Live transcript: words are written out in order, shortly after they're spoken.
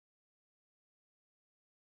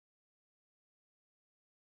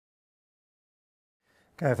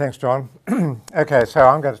Okay, thanks, John. Okay, so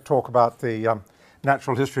I'm going to talk about the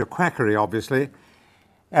natural history of quackery, obviously.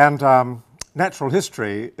 And natural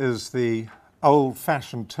history is the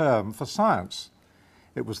old-fashioned term for science.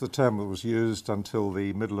 It was the term that was used until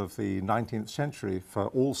the middle of the 19th century for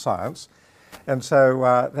all science. And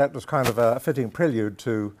so that was kind of a fitting prelude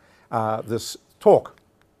to this talk.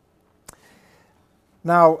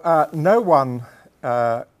 Now, no one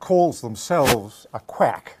calls themselves a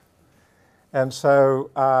quack. And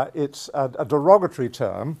so it's a derogatory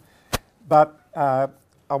term, but I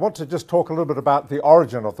want to just talk a little bit about the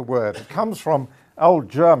origin of the word. It comes from Old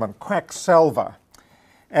German, quacksalver.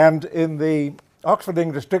 And in the Oxford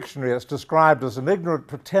English Dictionary, it's described as an ignorant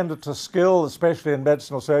pretender to skill, especially in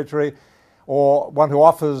medicine or surgery, or one who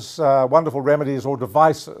offers wonderful remedies or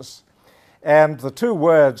devices. And the two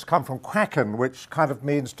words come from quacken, which kind of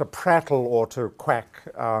means to prattle or to quack,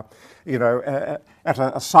 at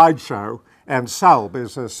a sideshow. And salve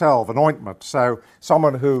is a salve, an ointment. So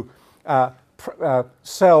someone who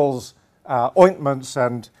sells ointments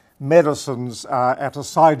and medicines at a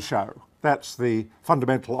sideshow. That's the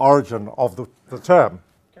fundamental origin of the term.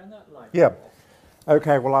 Can that light? Yeah.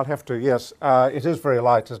 Okay, well, I'll have to, yes. It is very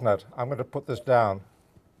light, isn't it? I'm going to put this down.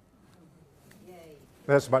 Yay.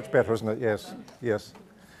 That's much better, isn't it? Yes, yes.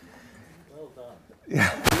 Well done.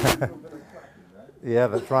 Yeah, yeah,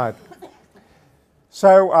 that's right.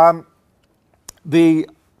 So the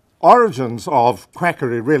origins of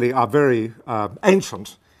quackery really are very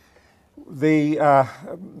ancient. The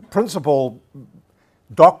principal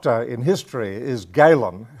doctor in history is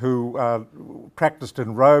Galen, who practiced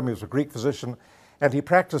in Rome. He was a Greek physician, and he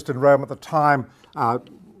practiced in Rome at the time,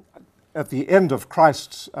 at the end of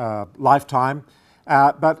Christ's lifetime.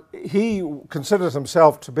 But he considers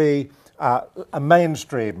himself to be a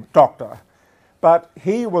mainstream doctor. But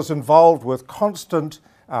he was involved with constant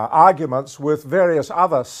arguments with various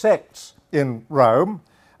other sects in Rome,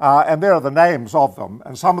 and there are the names of them,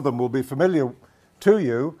 and some of them will be familiar to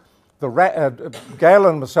you.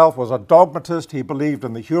 Galen himself was a dogmatist. He believed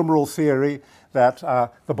in the humoral theory that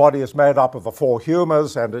the body is made up of the four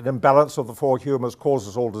humours, and an imbalance of the four humours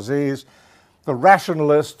causes all disease. The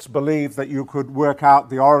rationalists believed that you could work out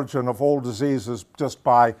the origin of all diseases just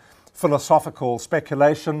by philosophical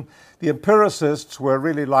speculation. The empiricists were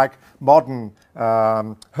really like modern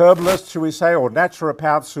herbalists, shall we say, or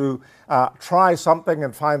naturopaths who try something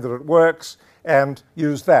and find that it works and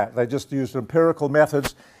use that. They just used empirical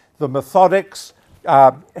methods. The methodics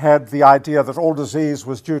had the idea that all disease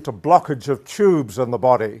was due to blockage of tubes in the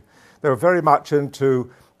body. They were very much into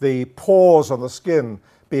the pores on the skin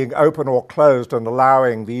being open or closed and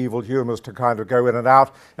allowing the evil humours to kind of go in and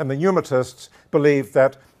out. And the pneumatists believed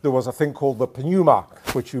that there was a thing called the pneuma,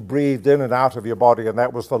 which you breathed in and out of your body, and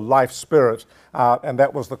that was the life spirit, and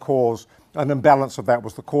that was the cause, an imbalance of that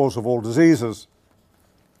was the cause of all diseases.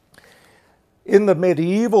 In the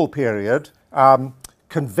medieval period,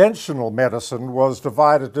 conventional medicine was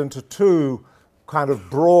divided into two kind of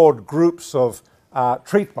broad groups of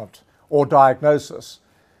treatment or diagnosis.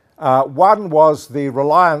 One was the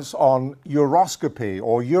reliance on uroscopy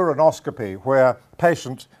or urinoscopy, where a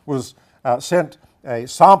patient was sent a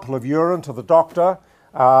sample of urine to the doctor.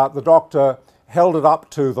 The doctor held it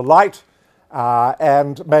up to the light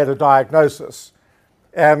and made a diagnosis.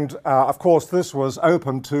 And of course, this was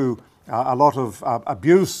open to a lot of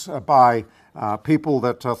abuse by people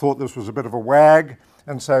that thought this was a bit of a wag.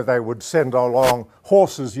 And so they would send along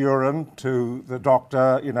horse's urine to the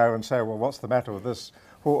doctor, and say, well, what's the matter with this?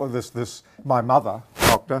 My mother,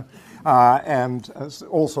 doctor, and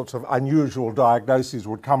all sorts of unusual diagnoses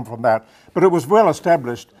would come from that. But it was a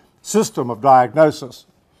well-established system of diagnosis.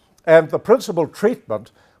 And the principal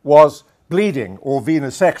treatment was bleeding or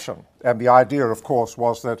venesection. And the idea, of course,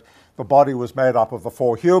 was that the body was made up of the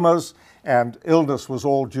four humours, and illness was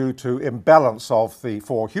all due to imbalance of the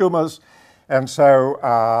four humours. And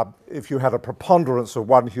so if you had a preponderance of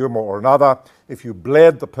one humour or another, if you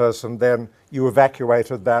bled the person, then you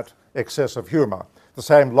evacuated that excessive humour. The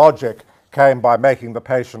same logic came by making the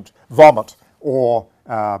patient vomit or,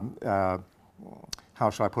 how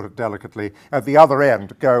shall I put it delicately, at the other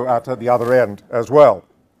end, go out at the other end as well.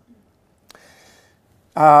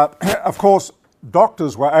 Of course,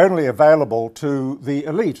 doctors were only available to the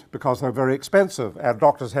elite because they were very expensive, and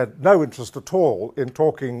doctors had no interest at all in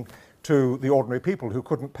talking to the ordinary people who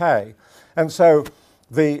couldn't pay. And so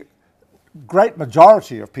the great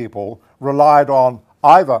majority of people relied on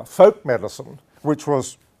either folk medicine, which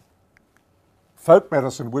was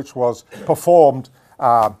performed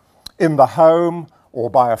in the home or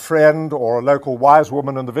by a friend or a local wise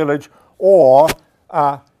woman in the village, or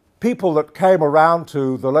people that came around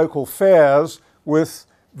to the local fairs with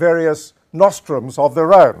various nostrums of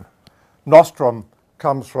their own. Nostrum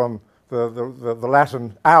comes from the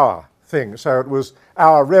Latin hour thing, so it was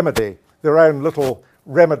our remedy, their own little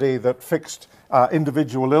remedy that fixed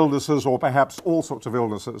individual illnesses or perhaps all sorts of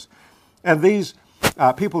illnesses. And these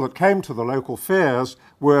people that came to the local fairs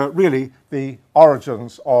were really the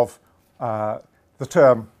origins of the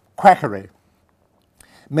term quackery.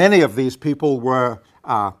 Many of these people were,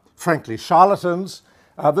 frankly, charlatans.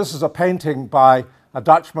 This is a painting by a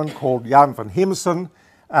Dutchman called Jan van Heemsen,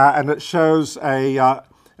 and it shows an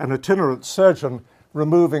itinerant surgeon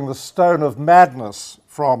removing the stone of madness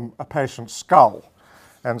from a patient's skull.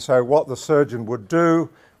 And so what the surgeon would do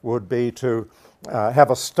would be to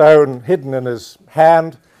have a stone hidden in his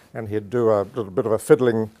hand, and he'd do a little bit of a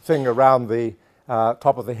fiddling thing around the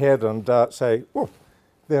top of the head and say, "Oh,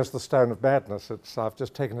 there's the stone of madness. I've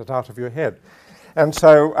just taken it out of your head." And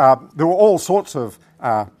so there were all sorts of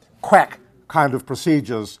quack kind of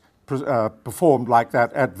procedures performed like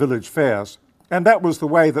that at village fairs. And that was the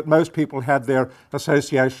way that most people had their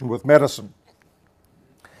association with medicine.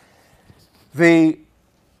 The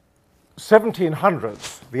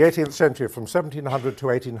 1700s, the 18th century, from 1700 to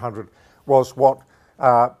 1800, was what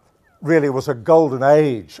really was a golden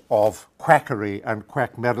age of quackery and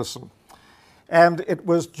quack medicine. And it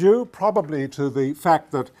was due probably to the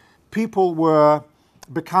fact that people were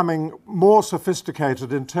becoming more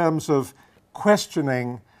sophisticated in terms of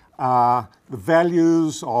questioning the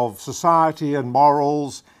values of society and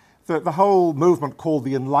morals, the whole movement called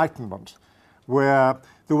the Enlightenment, where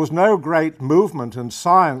there was no great movement in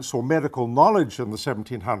science or medical knowledge in the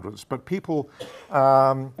 1700s, but people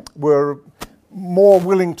were more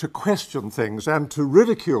willing to question things and to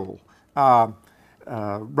ridicule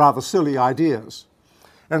rather silly ideas.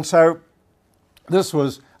 And so this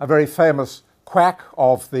was a very famous quack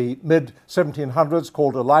of the mid-1700s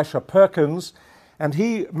called Elisha Perkins, and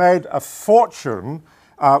he made a fortune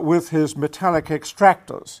with his metallic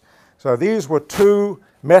extractors. So these were two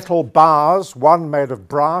metal bars, one made of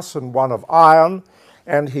brass and one of iron,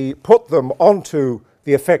 and he put them onto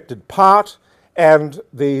the affected part, and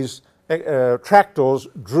these tractors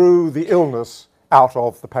drew the illness out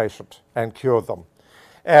of the patient and cured them.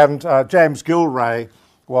 And James Gilray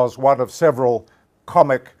was one of several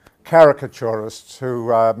comic caricaturists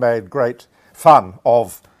who made great fun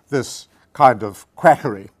of this kind of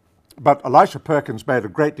quackery. But Elisha Perkins made a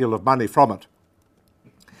great deal of money from it.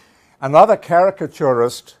 Another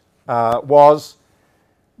caricaturist was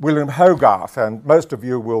William Hogarth, and most of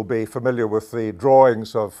you will be familiar with the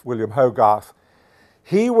drawings of William Hogarth.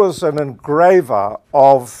 He was an engraver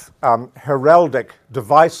of heraldic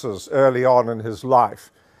devices early on in his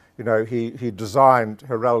life. You know, he designed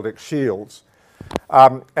heraldic shields.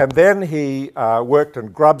 And then he worked in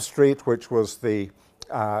Grub Street, which was the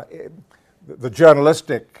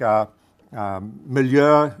journalistic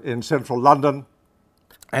milieu in central London,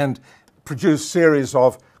 and produced series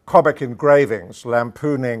of comic engravings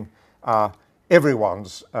lampooning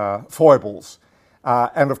everyone's foibles.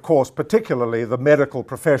 And of course, particularly the medical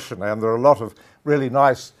profession, and there are a lot of really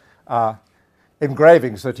nice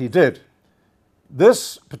engravings that he did.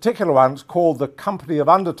 This particular one's called the Company of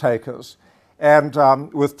Undertakers, and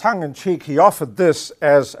with tongue-in-cheek, he offered this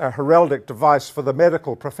as a heraldic device for the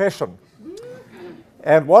medical profession.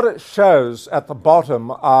 And what it shows at the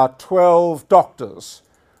bottom are 12 doctors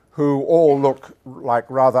who all look like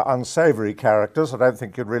rather unsavory characters. I don't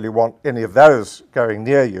think you'd really want any of those going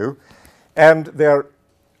near you. And they're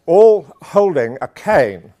all holding a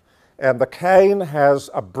cane, and the cane has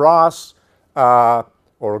a brass or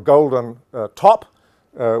a golden top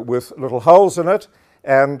with little holes in it,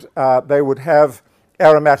 and they would have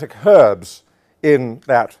aromatic herbs in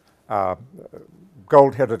that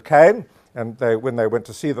gold-headed cane, and when they went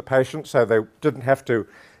to see the patient, so they didn't have to,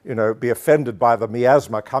 be offended by the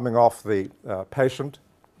miasma coming off the patient,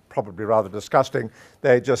 probably rather disgusting,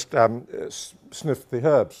 they just sniffed the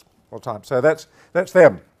herbs all the time. So that's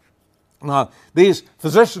them. Now, these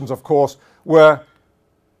physicians, of course, were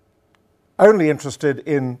only interested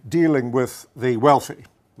in dealing with the wealthy.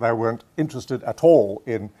 They weren't interested at all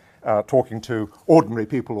in talking to ordinary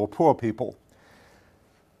people or poor people.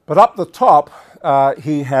 But up the top,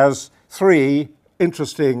 he has three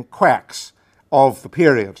interesting quacks of the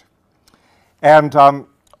period. And on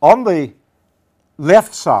the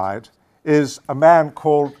left side is a man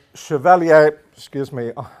called Chevalier,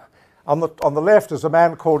 on the left is a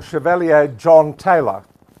man called Chevalier John Taylor,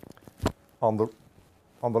 on the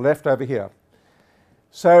left over here.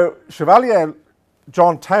 So Chevalier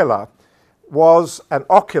John Taylor was an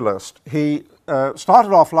oculist. He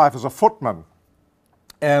started off life as a footman,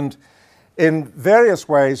 and in various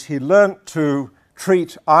ways he learnt to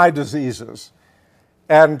treat eye diseases.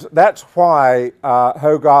 And that's why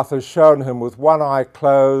Hogarth has shown him with one eye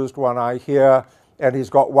closed, one eye here, and he's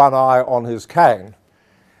got one eye on his cane.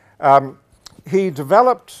 He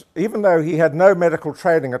developed, even though he had no medical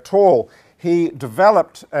training at all, he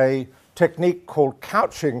developed a technique called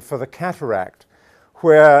couching for the cataract,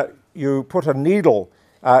 where you put a needle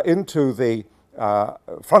into the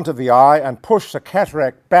front of the eye and push the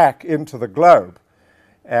cataract back into the globe.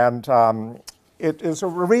 And it is a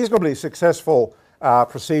reasonably successful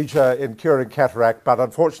procedure in curing cataract, but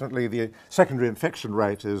unfortunately the secondary infection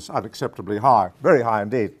rate is unacceptably high, very high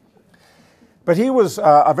indeed. But he was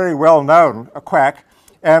a very well-known quack,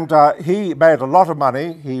 and he made a lot of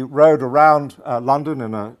money. He rode around London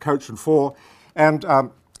in a coach and four, and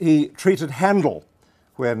he treated Handel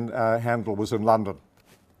when Handel was in London.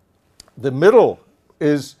 The middle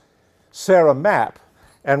is Sarah Mapp,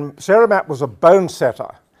 and Sarah Mapp was a bone setter,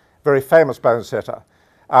 very famous bone setter.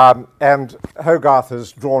 And Hogarth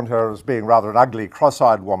has drawn her as being rather an ugly,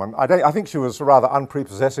 cross-eyed woman. I think she was a rather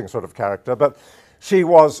unprepossessing sort of character, but she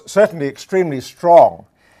was certainly extremely strong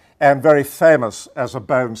and very famous as a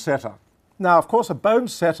bone setter. Now, of course, a bone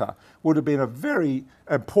setter would have been a very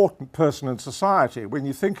important person in society. When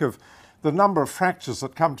you think of the number of fractures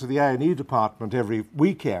that come to the A&E department every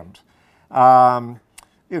weekend,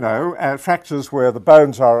 you know, fractures where the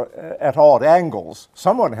bones are at odd angles,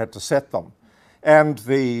 someone had to set them. And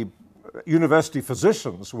the university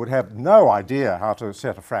physicians would have no idea how to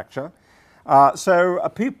set a fracture. So a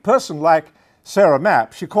person like Sarah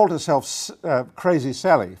Mapp, she called herself Crazy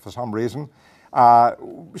Sally for some reason.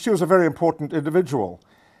 She was a very important individual.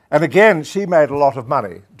 And again, she made a lot of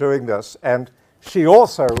money doing this. And she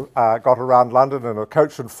also got around London in a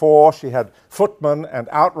coach and four. She had footmen and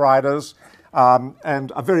outriders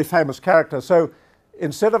and a very famous character. So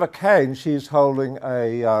instead of a cane, she's holding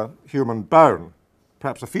a human bone,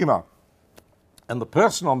 perhaps a femur. And the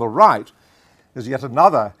person on the right is yet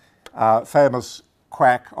another famous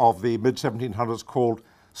quack of the mid-1700s called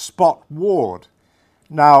Spot Ward.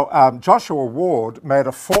 Now, Joshua Ward made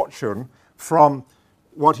a fortune from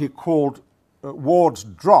what he called Ward's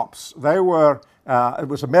drops. They were, it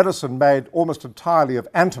was a medicine made almost entirely of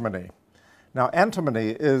antimony. Now,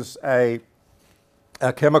 antimony is a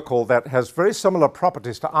chemical that has very similar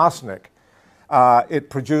properties to arsenic. It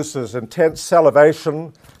produces intense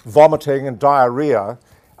salivation, vomiting, and diarrhea,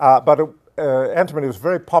 but antimony was a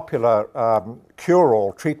very popular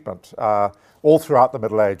cure-all treatment all throughout the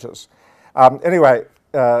Middle Ages. Anyway,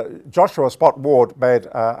 Joshua Spot Ward made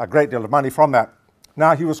a great deal of money from that.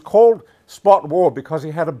 Now, he was called Spot Ward because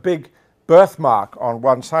he had a big birthmark on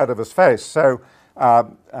one side of his face, so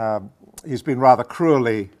he's been rather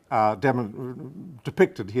cruelly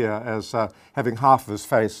depicted here as having half of his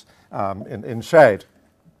face in shade.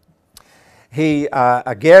 He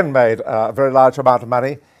again made a very large amount of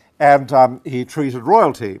money, and he treated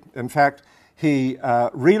royalty. In fact, he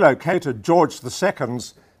relocated George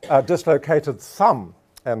II's dislocated thumb,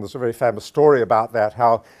 and there's a very famous story about that,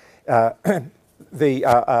 how a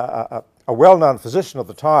well-known physician at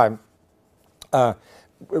the time,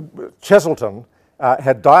 Cheselton,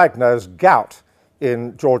 had diagnosed gout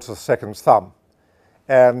in George II's thumb.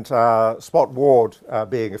 And Spot Ward,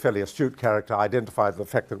 being a fairly astute character, identified the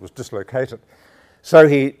fact that it was dislocated. So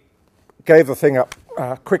he gave the thing a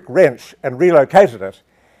quick wrench and relocated it.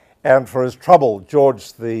 And for his trouble,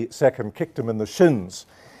 George II kicked him in the shins.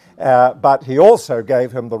 But he also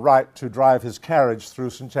gave him the right to drive his carriage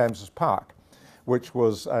through St. James's Park, which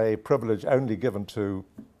was a privilege only given to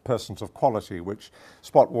persons of quality, which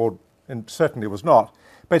Spot Ward certainly was not.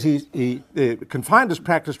 But he confined his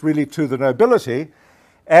practice really to the nobility.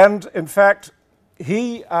 And in fact,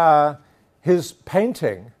 his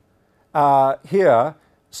painting here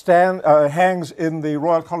hangs in the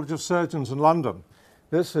Royal College of Surgeons in London.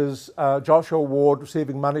 This is Joshua Ward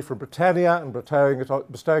receiving money from Britannia and bestowing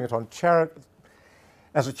it on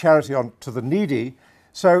as a charity to the needy.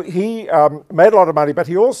 So he made a lot of money, but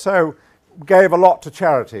he also gave a lot to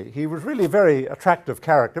charity. He was really a very attractive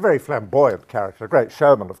character, very flamboyant character, a great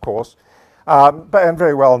showman, of course, and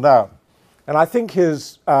very well known. And I think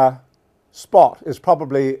his spot is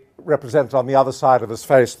probably represented on the other side of his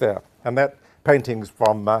face there. And that painting's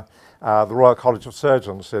from the Royal College of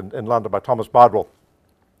Surgeons in London by Thomas Bardwell.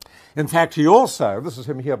 In fact, he also, this is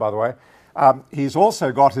him here, by the way, he's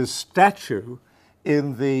also got his statue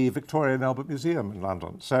in the Victoria and Albert Museum in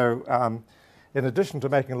London. So in addition to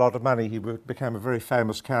making a lot of money, he became a very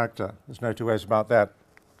famous character. There's no two ways about that.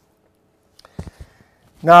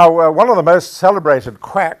 Now, one of the most celebrated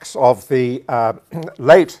quacks of the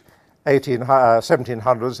late 1700s,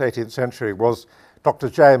 18th century, was Dr.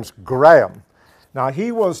 James Graham. Now,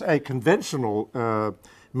 he was a conventional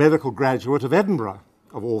medical graduate of Edinburgh,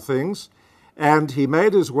 of all things, and he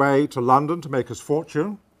made his way to London to make his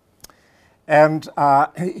fortune. And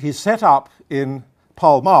he set up in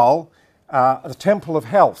Pall Mall the Temple of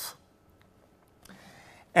Health.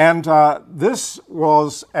 And this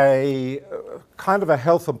was a kind of a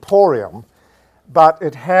health emporium, but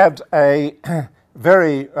it had a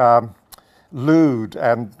very lewd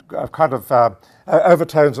and kind of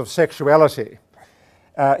overtones of sexuality.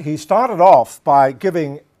 He started off by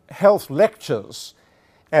giving health lectures,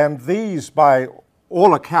 and these, by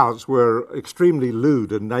all accounts, were extremely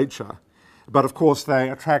lewd in nature. But of course, they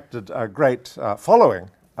attracted a great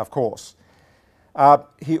following, of course.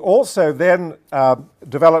 He also then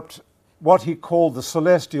developed what he called the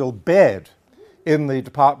celestial bed in the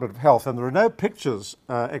Department of Health. And there are no pictures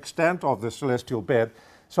extant of the celestial bed,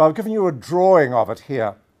 so I've given you a drawing of it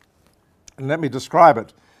here. And let me describe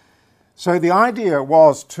it. So the idea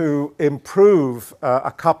was to improve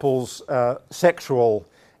a couple's sexual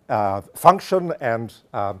function and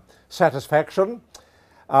satisfaction.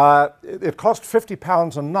 It cost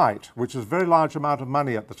 £50 a night, which is a very large amount of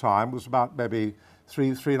money at the time. It was about maybe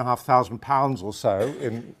 £3,500 or so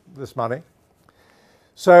in this money.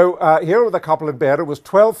 So here are the couple in bed. It was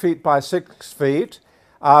 12 feet by 6 feet.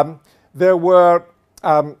 There were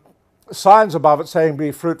signs above it saying,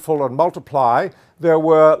 "Be fruitful and multiply." There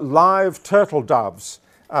were live turtle doves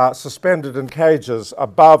suspended in cages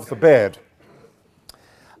above the bed.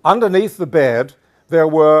 Underneath the bed, there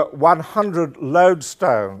were 100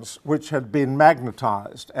 lodestones which had been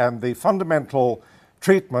magnetized, and the fundamental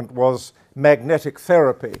treatment was magnetic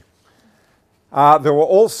therapy. There were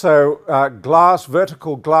also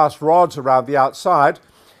vertical glass rods around the outside,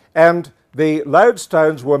 and the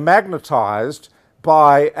lodestones were magnetized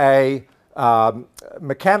by a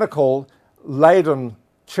mechanical Leyden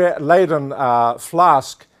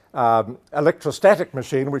flask electrostatic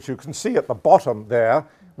machine, which you can see at the bottom there,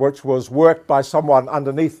 which was worked by someone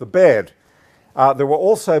underneath the bed. There were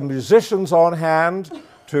also musicians on hand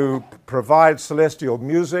to provide celestial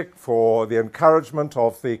music for the encouragement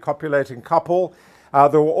of the copulating couple.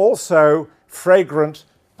 There were also fragrant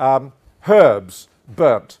herbs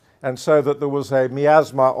burnt, and so that there was a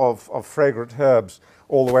miasma of fragrant herbs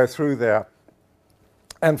all the way through there.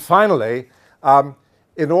 And finally,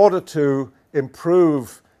 in order to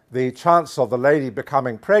improve the chance of the lady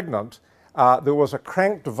becoming pregnant, there was a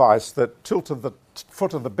crank device that tilted the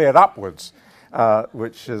foot of the bed upwards,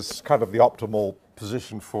 which is kind of the optimal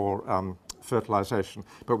position for fertilization,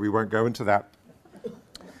 but we won't go into that.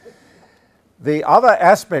 The other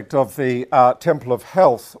aspect of the Temple of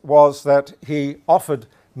Health was that he offered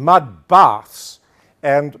mud baths,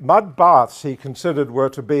 and mud baths he considered were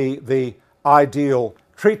to be the ideal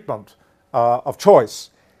treatment of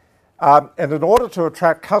choice. And in order to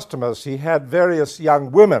attract customers, he had various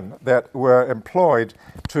young women that were employed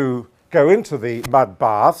to go into the mud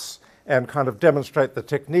baths and kind of demonstrate the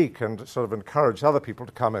technique and sort of encourage other people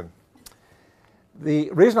to come in.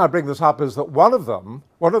 The reason I bring this up is that one of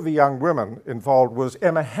the young women involved was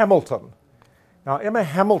Emma Hamilton. Now, Emma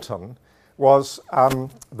Hamilton was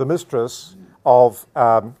the mistress of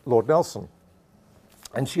Lord Nelson,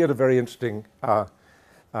 and she had a very interesting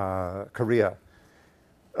career.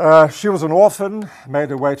 She was an orphan, made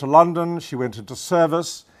her way to London. She went into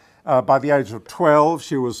service. By the age of 12,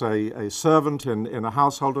 she was a servant in a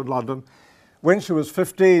household in London. When she was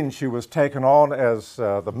 15, she was taken on as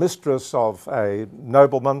the mistress of a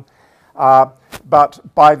nobleman. But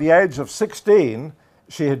by the age of 16,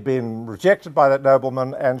 she had been rejected by that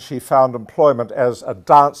nobleman, and she found employment as a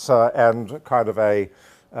dancer and kind of a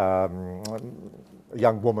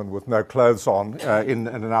young woman with no clothes on in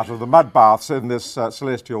and out of the mud baths in this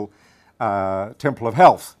celestial Temple of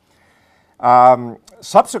Health.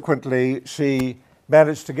 Subsequently, she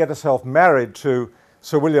managed to get herself married to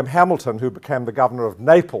Sir William Hamilton, who became the governor of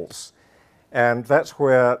Naples. And that's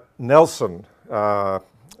where Nelson,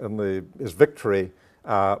 in his victory,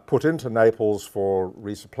 put into Naples for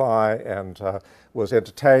resupply and was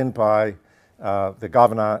entertained by the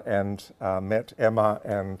governor and met Emma,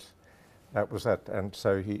 and that was it. And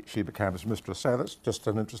so she became his mistress. So that's just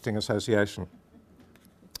an interesting association.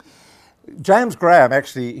 James Graham,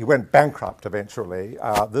 actually, he went bankrupt eventually.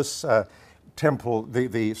 This temple,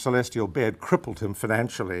 the celestial bed, crippled him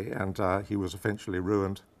financially, and he was eventually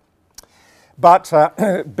ruined. But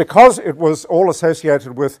because it was all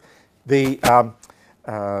associated with the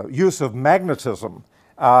use of magnetism,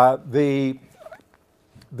 the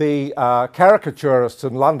caricaturists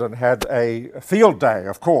in London had a field day,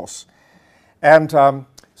 of course. And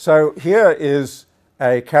so here is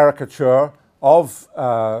a caricature of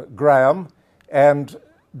Graham, And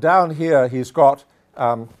down here he's got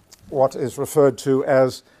what is referred to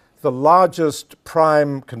as the largest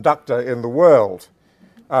prime conductor in the world.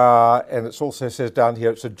 And it also says down here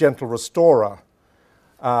it's a gentle restorer.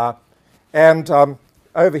 And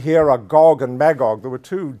over here are Gog and Magog. There were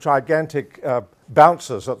two gigantic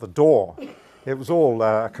bouncers at the door. It was all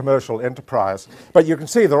a commercial enterprise. But you can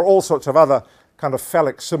see there are all sorts of other kind of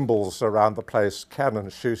phallic symbols around the place, cannon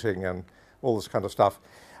shooting and all this kind of stuff.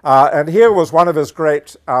 And here was one of his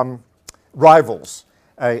great rivals,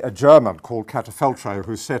 a German called Catafeltro,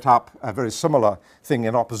 who set up a very similar thing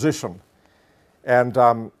in opposition.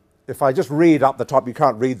 And if I just read up the top, you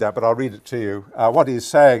can't read that, but I'll read it to you. What he's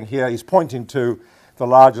saying here, he's pointing to the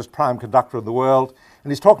largest prime conductor in the world,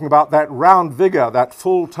 and he's talking about that round vigor, that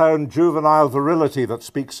full-tone juvenile virility that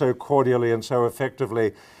speaks so cordially and so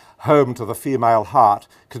effectively home to the female heart,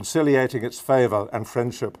 conciliating its favor and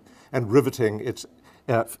friendship and riveting its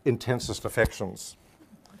intensest affections.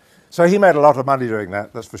 So he made a lot of money doing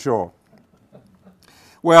that, that's for sure.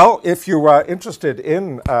 Well, if you are interested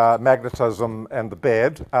in magnetism and the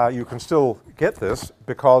bed, you can still get this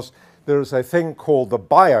because there is a thing called the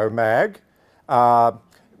Biomag,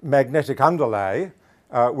 magnetic underlay,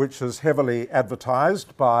 which is heavily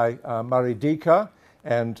advertised by Murray Deaker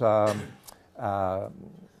and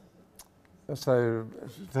so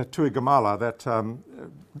the Tui Gamala, that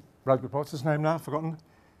rugby, what's his name now? Forgotten?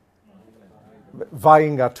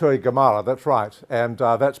 Vainga Tui Gamala, that's right. And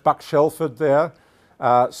that's Buck Shelford there.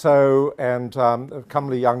 And a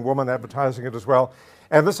comely young woman advertising it as well.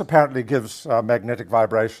 And this apparently gives magnetic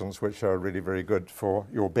vibrations, which are really very good for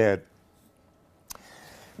your bed.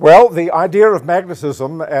 Well, the idea of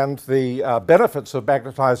magnetism and the benefits of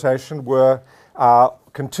magnetization were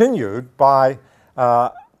continued by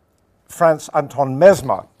Franz Anton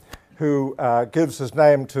Mesmer, who gives his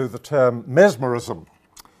name to the term mesmerism.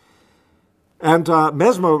 And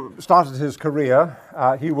Mesmer started his career,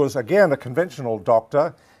 he was again a conventional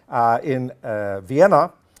doctor in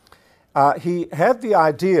Vienna. He had the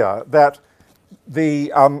idea that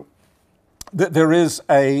that there is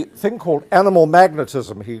a thing called animal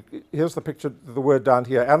magnetism. Here's the picture, the word down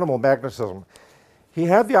here, animal magnetism. He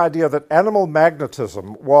had the idea that animal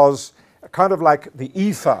magnetism was kind of like the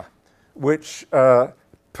ether, which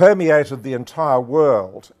permeated the entire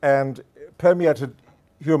world and permeated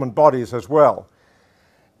human bodies as well.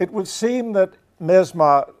 It would seem that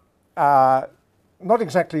Mesmer not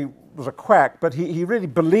exactly was a quack, but he really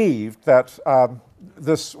believed that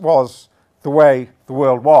this was the way the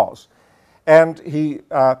world was. And he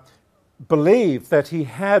believed that he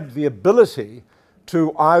had the ability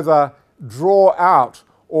to either draw out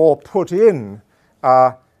or put in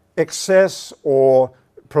excess or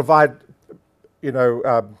provide,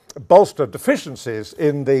 bolster deficiencies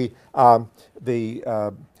in the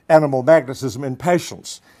animal magnetism in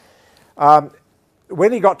patients.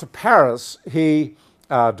 When he got to Paris, he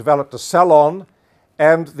developed a salon,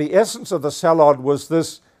 and the essence of the salon was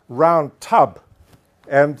this round tub.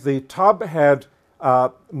 And the tub had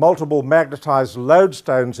multiple magnetized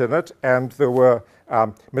lodestones in it, and there were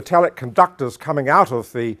metallic conductors coming out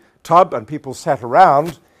of the tub, and people sat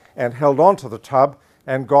around and held onto the tub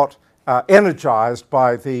and got energized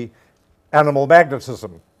by the animal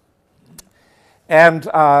magnetism. And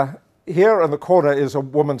here in the corner is a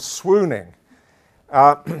woman swooning.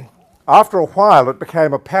 After a while, it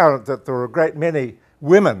became apparent that there were a great many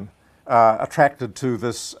women attracted to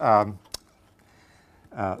this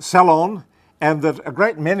salon, and that a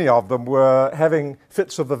great many of them were having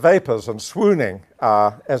fits of the vapors and swooning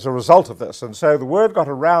as a result of this. And so the word got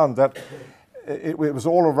around that it was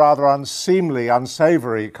all a rather unseemly,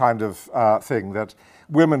 unsavory kind of thing, that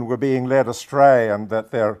women were being led astray and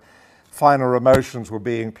that their finer emotions were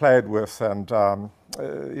being played with, and there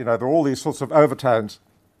were all these sorts of overtones.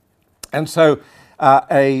 And so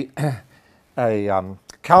a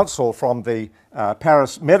council from the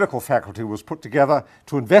Paris medical faculty was put together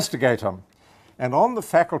to investigate him. And on the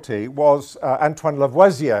faculty was Antoine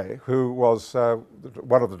Lavoisier, who was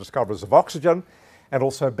one of the discoverers of oxygen, and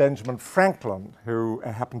also Benjamin Franklin, who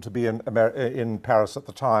happened to be in Paris at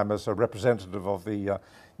the time as a representative of the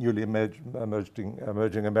newly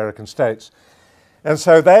emerging American states. And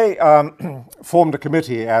so they formed a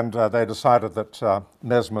committee, and they decided that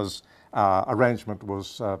Mesmer's arrangement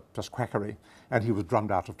was just quackery, and he was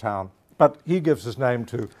drummed out of town. But he gives his name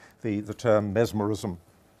to the term mesmerism.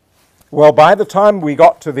 Well, by the time we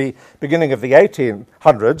got to the beginning of the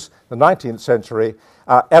 1800s, the 19th century,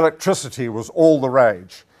 electricity was all the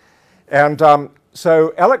rage. And so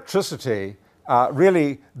electricity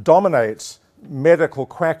really dominates medical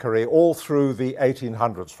quackery all through the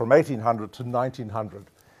 1800s, from 1800 to 1900.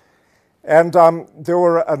 And there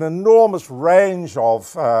were an enormous range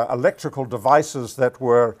of electrical devices that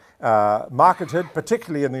were marketed,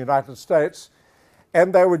 particularly in the United States,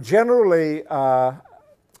 and they were generally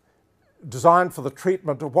designed for the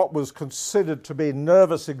treatment of what was considered to be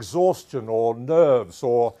nervous exhaustion or nerves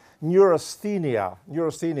or neurasthenia.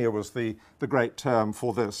 Neurasthenia was the great term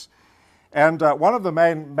for this. And one of the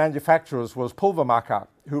main manufacturers was Pulvermacher,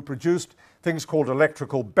 who produced things called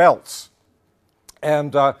electrical belts.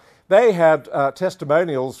 And they had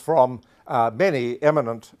testimonials from many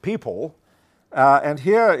eminent people. And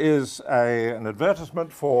here is an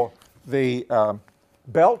advertisement for the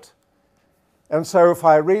belt. And so if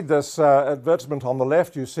I read this advertisement on the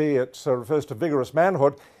left, you see it refers to vigorous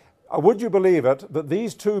manhood. Would you believe it that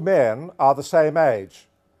these two men are the same age?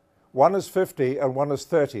 One is 50 and one is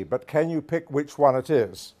 30, but can you pick which one it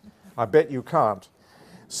is? I bet you can't.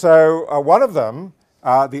 So one of them,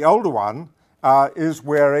 the older one, is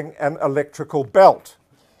wearing an electrical belt.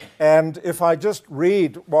 And if I just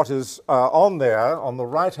read what is on there, on the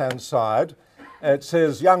right-hand side, it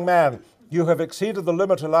says, "Young man, you have exceeded the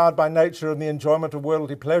limit allowed by nature in the enjoyment of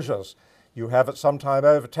worldly pleasures. You have at some time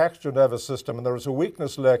overtaxed your nervous system, and there is a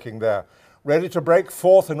weakness lurking there, ready to break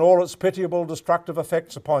forth in all its pitiable destructive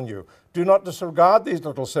effects upon you. Do not disregard these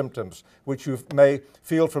little symptoms, which you may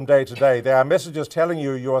feel from day to day. They are messages telling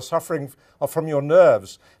you you are suffering from your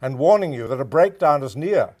nerves and warning you that a breakdown is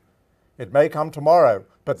near. It may come tomorrow,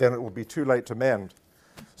 but then it will be too late to mend."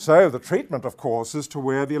 So the treatment, of course, is to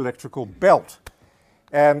wear the electrical belt.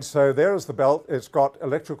 And so there is the belt. It's got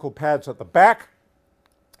electrical pads at the back,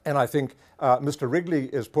 and I think Mr. Wrigley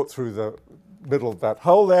is put through the middle of that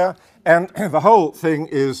hole there, and the whole thing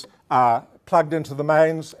is plugged into the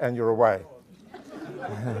mains, and you're away.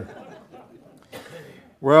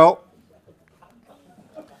 Well,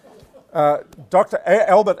 Dr.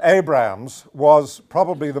 Albert Abrams was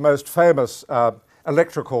probably the most famous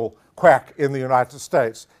electrical quack in the United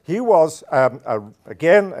States. He was,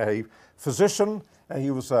 again, a physician.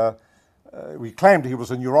 We claimed he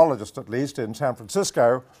was a neurologist, at least, in San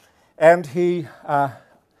Francisco, and he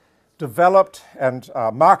developed and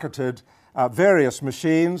marketed various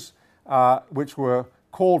machines which were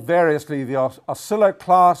called variously the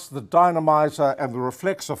oscilloclast, the dynamizer, and the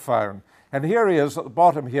reflexophone. And here he is at the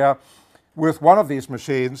bottom here with one of these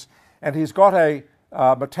machines, and he's got a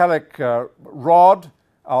metallic rod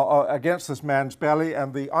against this man's belly,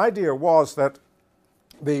 and the idea was that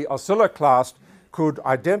the oscilloclast could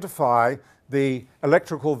identify the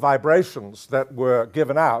electrical vibrations that were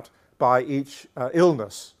given out by each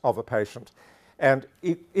illness of a patient. And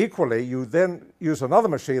equally, you then use another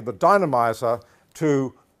machine, the dynamizer,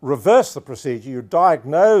 to reverse the procedure. You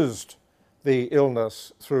diagnosed the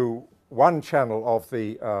illness through one channel of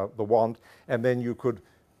the wand, and then you could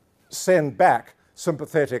send back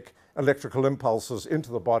sympathetic electrical impulses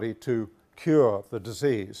into the body to cure the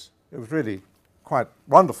disease. It was really quite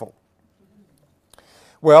wonderful.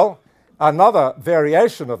 Well, another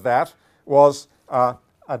variation of that was a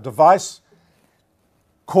device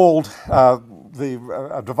called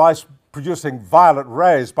a device producing violet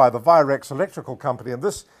rays by the Virex Electrical Company. And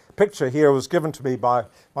this picture here was given to me by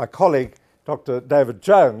my colleague, Dr. David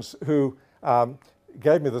Jones, who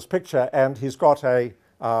gave me this picture, and he's got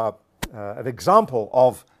an example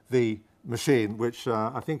of the machine, which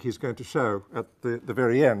I think he's going to show at the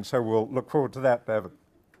very end. So we'll look forward to that, David.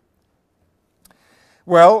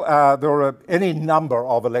 Well, there are any number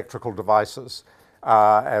of electrical devices,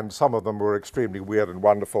 and some of them were extremely weird and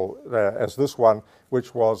wonderful, as this one,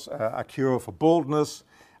 which was a cure for baldness,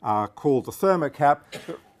 called the thermocap.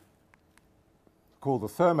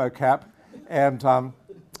 And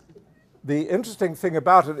the interesting thing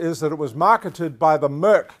about it is that it was marketed by the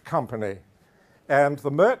Merck Company. And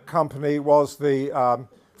the Merck Company was the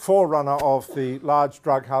forerunner of the large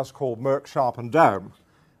drug house called Merck Sharp and Dome.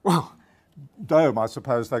 Well, Dome, I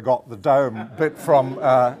suppose they got the dome bit from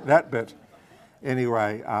that bit.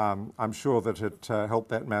 Anyway, I'm sure that it helped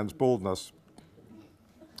that man's baldness.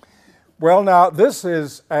 Well, now, this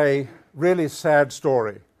is a really sad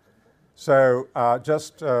story. So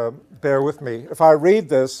just bear with me. If I read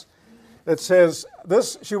this, it says,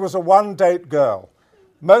 she was a one-date girl.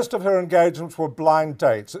 Most of her engagements were blind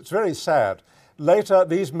dates. It's very sad. Later,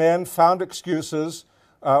 these men found excuses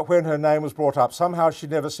when her name was brought up. Somehow she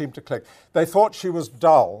never seemed to click. They thought she was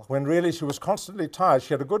dull, when really she was constantly tired.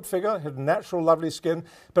 She had a good figure, had natural lovely skin,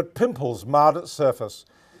 but pimples marred its surface.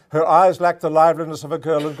 Her eyes lacked the liveliness of a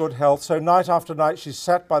girl in good health, so night after night she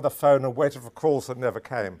sat by the phone and waited for calls that never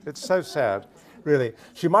came. It's so sad, really.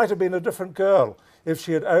 She might have been a different girl if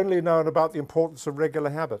she had only known about the importance of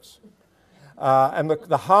regular habits. and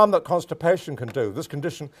the harm that constipation can do. This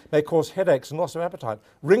condition may cause headaches and loss of appetite.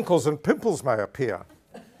 Wrinkles and pimples may appear.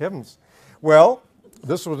 Heavens. Well,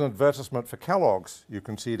 this was an advertisement for Kellogg's, you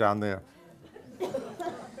can see down there.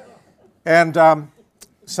 And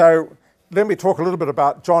so let me talk a little bit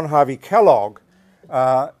about John Harvey Kellogg.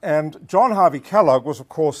 And John Harvey Kellogg was, of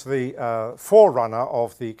course, the forerunner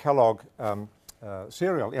of the Kellogg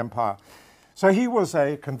cereal empire. So he was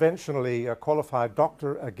a conventionally qualified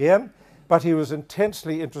doctor again, but he was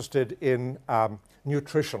intensely interested in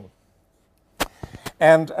nutrition.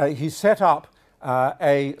 And he set up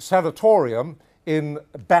a sanatorium in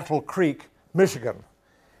Battle Creek, Michigan.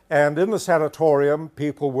 And in the sanatorium,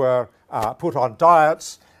 people were put on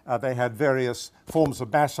diets. They had various forms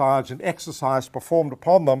of massage and exercise performed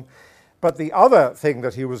upon them. But the other thing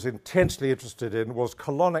that he was intensely interested in was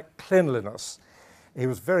colonic cleanliness. He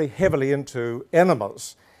was very heavily into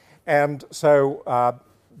enemas. And so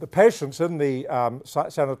the patients in the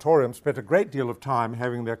sanatorium spent a great deal of time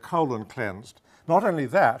having their colon cleansed. Not only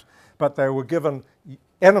that, but they were given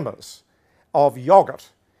enemas of yogurt.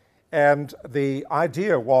 And the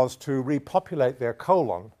idea was to repopulate their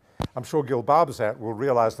colon. I'm sure Gil Barbazat will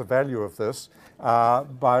realize the value of this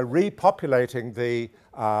by repopulating the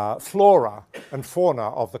flora and fauna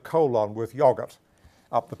of the colon with yogurt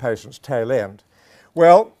up the patient's tail end.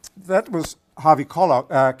 Well, that was Harvey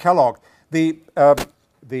Kellogg. The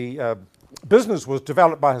business was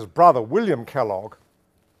developed by his brother, William Kellogg,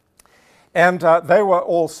 and they were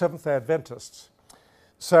all Seventh-day Adventists.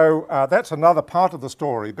 So that's another part of the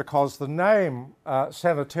story, because the name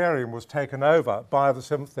sanitarium was taken over by the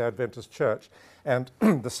Seventh-day Adventist Church, and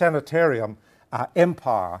the sanitarium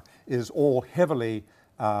empire is all heavily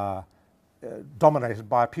dominated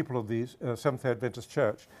by people of the Seventh-day Adventist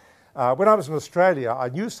Church. When I was in Australia, I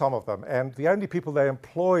knew some of them, and the only people they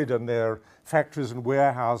employed in their factories and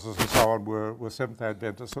warehouses and so on were Seventh-day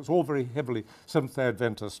Adventists. So it's all very heavily Seventh-day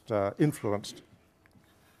Adventist influenced.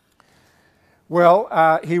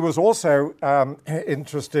 Well, he was also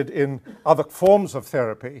interested in other forms of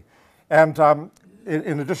therapy, and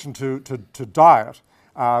in addition to diet.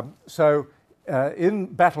 In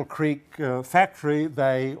Battle Creek factory,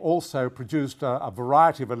 they also produced a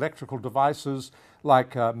variety of electrical devices,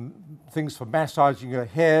 like things for massaging your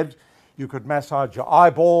head. You could massage your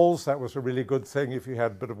eyeballs. That was a really good thing if you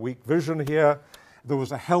had a bit of weak vision here. There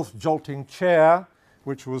was a health jolting chair,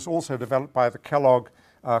 which was also developed by the Kellogg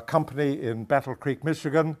company in Battle Creek,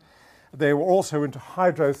 Michigan. They were also into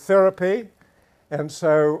hydrotherapy, and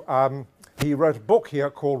so he wrote a book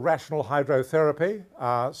here called Rational Hydrotherapy.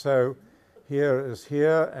 So here is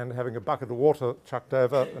here, and having a bucket of water chucked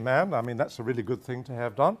over the man. I mean, that's a really good thing to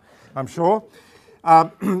have done, I'm sure.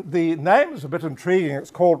 The name is a bit intriguing.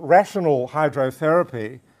 It's called Rational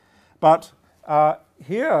Hydrotherapy, but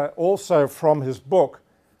here also from his book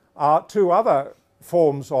are two other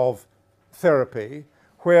forms of therapy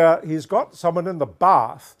where he's got someone in the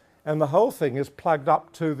bath and the whole thing is plugged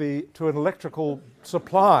up to an electrical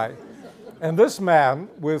supply. And this man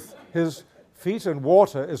with his feet in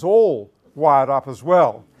water is all wired up as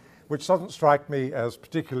well, which doesn't strike me as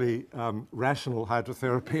particularly rational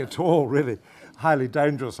hydrotherapy at all, really. Highly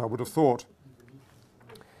dangerous, I would have thought.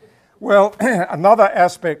 Well, another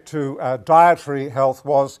aspect to dietary health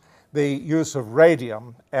was the use of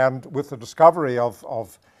radium, and with the discovery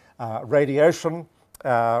of radiation,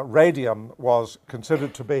 radium was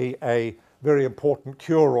considered to be a very important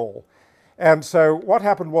cure-all. And so what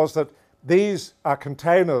happened was that these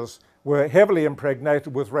containers were heavily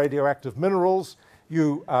impregnated with radioactive minerals.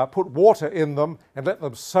 You put water in them and let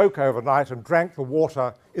them soak overnight and drank the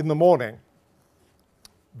water in the morning.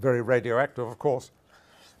 Very radioactive, of course.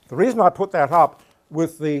 The reason I put that up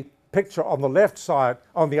with the picture on the left side,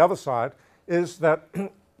 on the other side, is that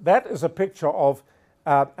that is a picture of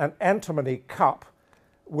an antimony cup,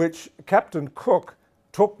 which Captain Cook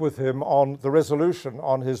took with him on the Resolution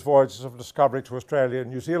on his voyages of discovery to Australia and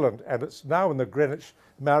New Zealand, and it's now in the Greenwich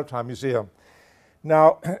Maritime Museum.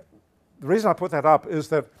 Now, the reason I put that up is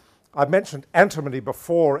that I mentioned antimony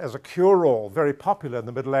before as a cure-all, very popular in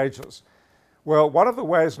the Middle Ages. Well, one of the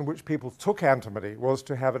ways in which people took antimony was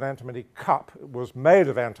to have an antimony cup. It was made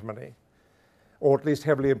of antimony, or at least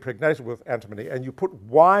heavily impregnated with antimony, and you put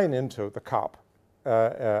wine into the cup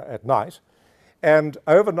at night, and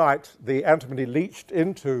overnight the antimony leached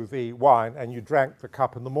into the wine and you drank the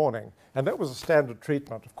cup in the morning. And that was a standard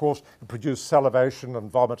treatment. Of course, it produced salivation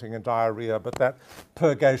and vomiting and diarrhea, but that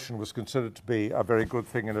purgation was considered to be a very good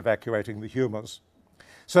thing in evacuating the humours.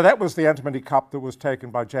 So that was the antimony cup that was taken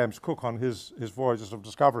by James Cook on his voyages of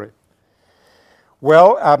discovery.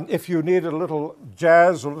 Well, if you need a little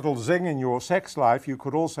jazz or a little zing in your sex life, you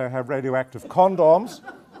could also have radioactive condoms.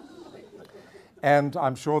 And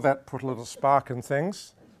I'm sure that put a little spark in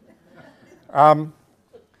things. The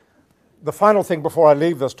final thing before I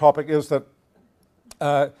leave this topic is that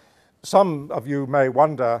some of you may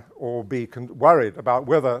wonder or be worried about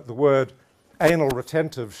whether the word anal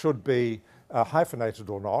retentive should be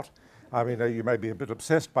hyphenated or not. I mean, you may be a bit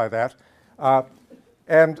obsessed by that.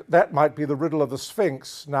 And that might be the riddle of the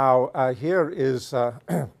Sphinx. Now, here is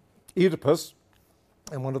Oedipus,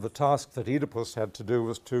 and one of the tasks that Oedipus had to do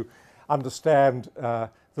was to understand the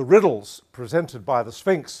riddles presented by the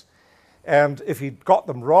Sphinx. And if he got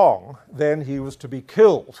them wrong, then he was to be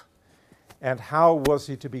killed. And how was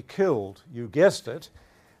he to be killed? You guessed it.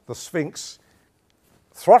 The Sphinx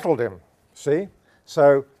throttled him, see?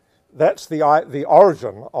 So that's the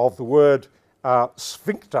origin of the word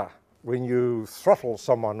sphincter, when you throttle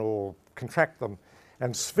someone or contract them.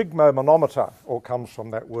 And sphygmomanometer all comes from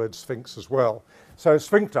that word sphinx as well. So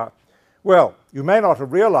sphincter. Well, you may not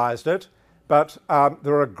have realized it, but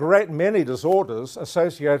there are a great many disorders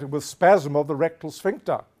associated with spasm of the rectal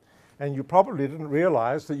sphincter. And you probably didn't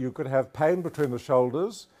realize that you could have pain between the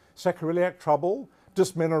shoulders, sacroiliac trouble,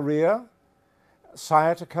 dysmenorrhea,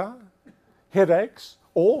 sciatica, headaches,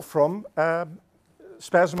 all from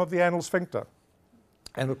spasm of the anal sphincter.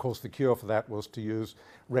 And of course the cure for that was to use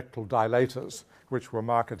rectal dilators, which were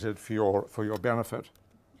marketed for your benefit.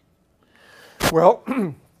 Well,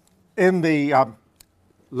 in the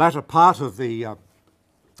latter part of the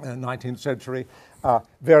 19th century,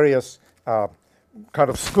 various kind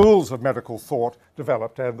of schools of medical thought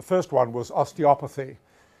developed, and the first one was osteopathy,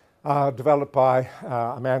 developed by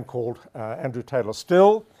a man called Andrew Taylor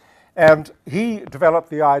Still, and he developed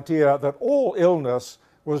the idea that all illness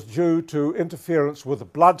was due to interference with the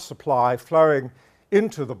blood supply flowing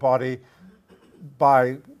into the body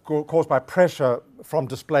caused by pressure from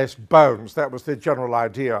displaced bones. That was the general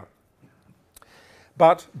idea.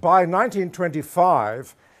 But by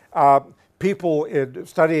 1925, people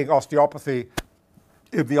studying osteopathy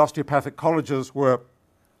in the osteopathic colleges were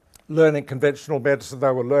learning conventional medicine,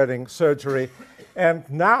 they were learning surgery, and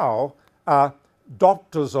now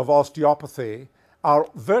doctors of osteopathy are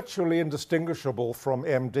virtually indistinguishable from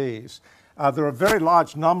MDs. There are a very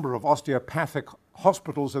large number of osteopathic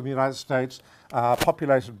hospitals in the United States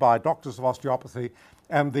populated by doctors of osteopathy,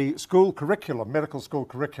 and the school curriculum, medical school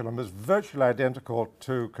curriculum, is virtually identical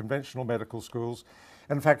to conventional medical schools.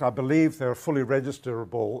 In fact, I believe they're fully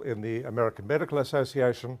registerable in the American Medical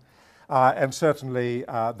Association, and certainly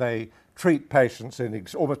they treat patients in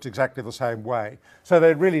almost exactly the same way. So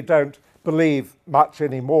they really don't believe much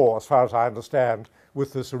anymore, as far as I understand,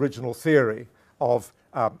 with this original theory of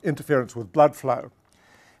interference with blood flow.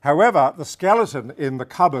 However, the skeleton in the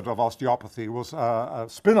cupboard of osteopathy was a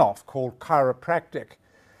spin-off called chiropractic.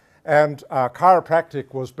 And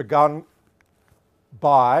chiropractic was begun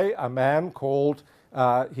by a man called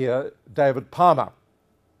here, David Palmer.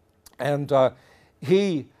 And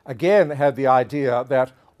he, again, had the idea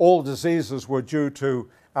that all diseases were due to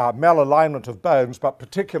malalignment of bones, but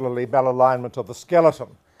particularly malalignment of the skeleton.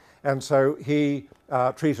 And so he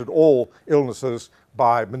treated all illnesses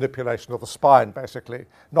by manipulation of the spine, basically,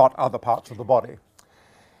 not other parts of the body.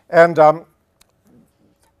 And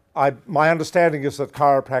my understanding is that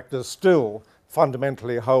chiropractors still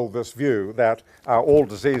fundamentally hold this view that all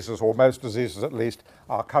diseases, or most diseases at least,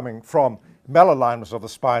 are coming from malalignments of the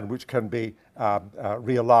spine, which can be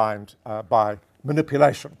realigned by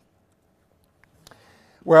manipulation.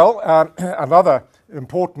 Well, another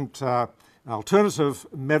important alternative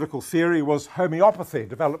medical theory was homeopathy,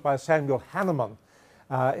 developed by Samuel Hahnemann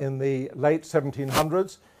in the late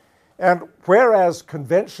 1700s. And whereas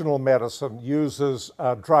conventional medicine uses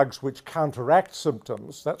drugs which counteract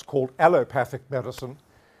symptoms, that's called allopathic medicine,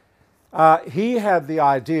 he had the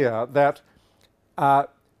idea that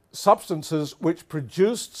substances which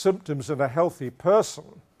produced symptoms in a healthy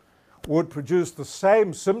person would produce the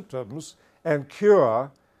same symptoms and cure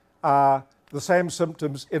the same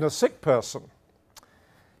symptoms in a sick person.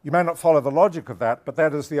 You may not follow the logic of that, but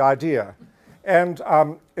that is the idea. And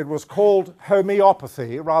it was called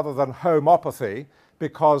homeopathy rather than homopathy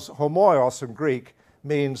because homoios in Greek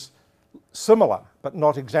means similar, but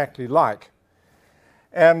not exactly like.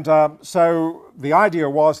 And so the idea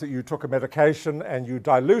was that you took a medication and you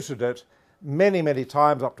diluted it many, many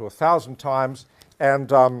times, up to 1,000 times, and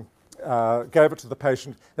gave it to the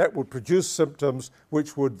patient. That would produce symptoms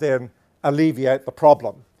which would then alleviate the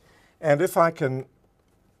problem. And if I can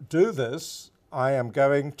do this, I am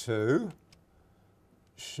going to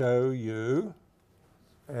show you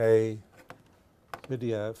a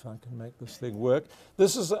video if I can make this thing work.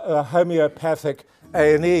 This is a homeopathic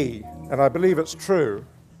A&E, and I believe it's true.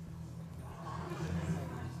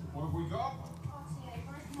 What have we got? RTA,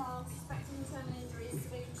 broken arm, suspecting internal injuries,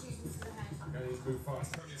 severe contusions to the head. Okay, let's move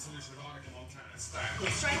fast. Tell me a solution of arnica montana stack.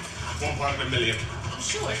 Strength? 1 part in a million. I'm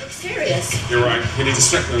sure, it looks serious. You're right. You need to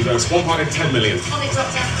strengthen the dose. 1 part in 10 million. On it,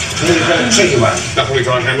 Doctor. You've got a tricky one. That one we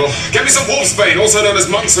can't handle. Get me some wolf's bane, also known as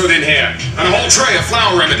monk's hood, in here. And a whole tray of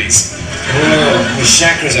flower remedies. Oh, his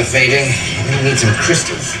chakras are fading. We need some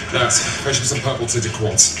crystals. Nurse, fetch him some purple tinted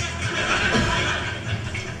quartz.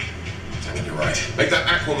 Dang it, you're right. Make that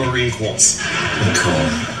aquamarine quartz.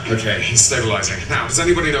 Cool. Okay, he's stabilizing. Now, does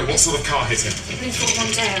anybody know what sort of car hit him? Blue for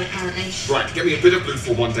 1 day, apparently. Right, get me a bit of blue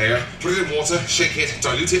for 1 day. Put it in water, shake it,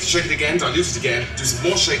 dilute it, shake it again, dilute it again, do some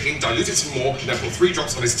more shaking, dilute it some more, and then put 3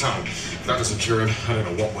 drops on his tongue. If that doesn't cure him, I don't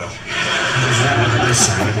know what will. Look at this,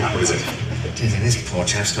 Simon. What is it? Dizzy, this poor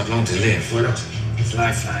chap's got long to live. Why not? His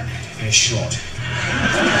lifeline, very short.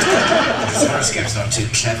 His horoscope's not too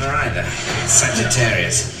clever either.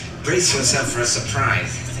 Sagittarius. Brace yourself for a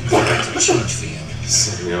surprise. Things are about to change for you.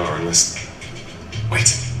 Certainly are, unless... Wait.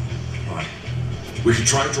 What? We could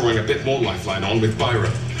try drawing a bit more lifeline on with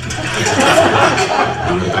biro.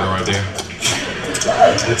 You know a better idea?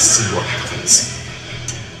 Let's see what happens.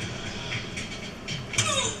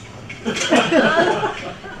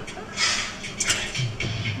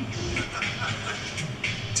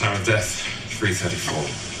 Time of death, 3:34.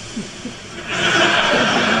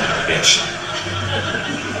 Ish.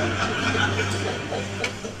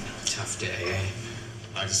 Tough day, eh?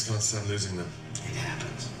 I just can't stand losing them. It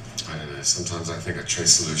happens. I don't know, sometimes I think a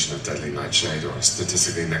trace solution of deadly nightshade or a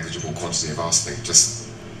statistically negligible quantity of arsenic just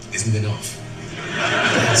isn't enough.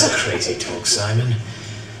 That's crazy talk, Simon.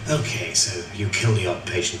 Okay, so you kill the odd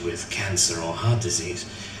patient with cancer or heart disease,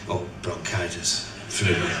 or bronchitis,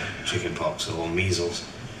 flu, chickenpox, or measles.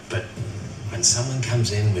 But when someone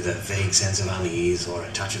comes in with a vague sense of unease, or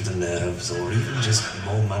a touch of the nerves, or even just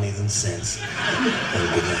more money than sense,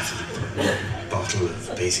 they'll be there for the bottle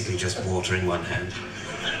of basically just water in one hand,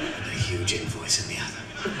 and a huge invoice in the other.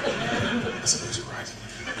 I suppose you're right.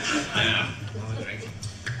 Now, another drink.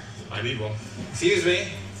 I need one. Excuse me.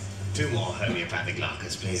 2 more homeopathic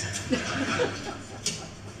latkes, please.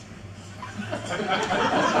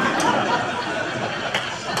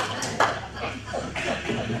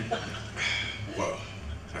 Whoa,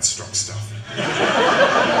 that's strong stuff.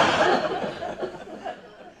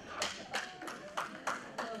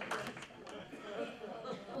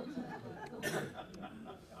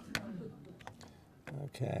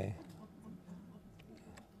 Okay.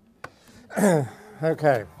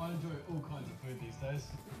 Okay. I enjoy all kinds of food these days.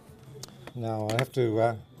 Now I have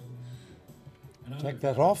to take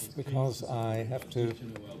that off because I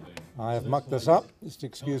have mucked this up. Just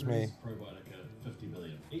excuse me. Probiotic at 50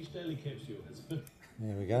 million. Each daily capsule is 50.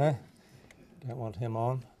 There we go. Don't want him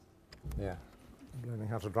on. Yeah, I'm learning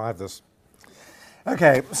how to drive this.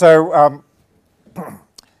 Okay, so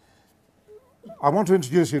I want to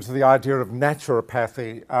introduce you to the idea of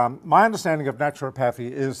naturopathy. My understanding of naturopathy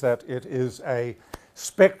is that it is a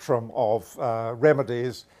spectrum of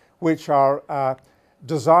remedies which are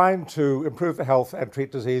designed to improve the health and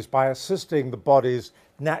treat disease by assisting the body's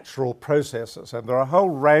natural processes. And there are a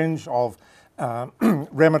whole range of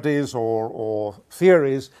remedies or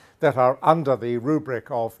theories that are under the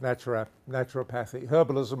rubric of naturopathy: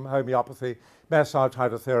 herbalism, homeopathy, massage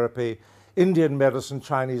hydrotherapy, Indian medicine,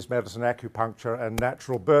 Chinese medicine, acupuncture, and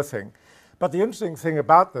natural birthing. But the interesting thing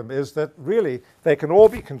about them is that really they can all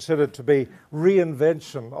be considered to be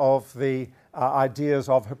reinvention of the ideas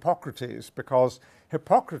of Hippocrates, because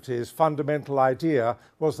Hippocrates' fundamental idea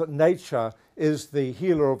was that nature is the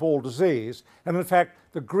healer of all disease. And in fact,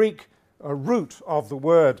 the Greek root of the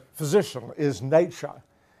word physician is nature.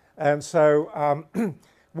 And so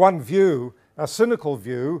one view, a cynical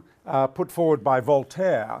view put forward by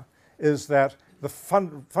Voltaire, is that the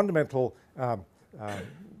fundamental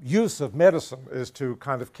use of medicine is to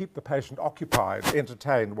kind of keep the patient occupied,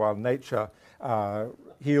 entertained, while nature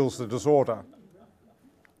heals the disorder.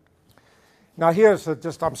 Now here's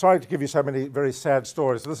I'm sorry to give you so many very sad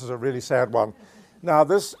stories. This is a really sad one. Now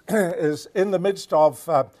this is in the midst of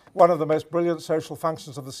one of the most brilliant social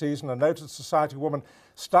functions of the season. A noted society woman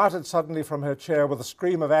started suddenly from her chair with a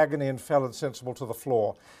scream of agony and fell insensible to the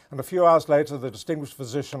floor. And a few hours later, the distinguished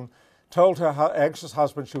physician told her anxious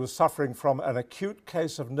husband she was suffering from an acute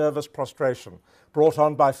case of nervous prostration brought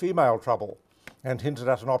on by female trouble, and hinted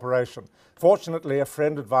at an operation. Fortunately, a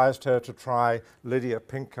friend advised her to try Lydia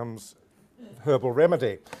Pinkham's herbal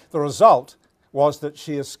remedy. The result was that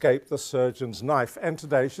she escaped the surgeon's knife. And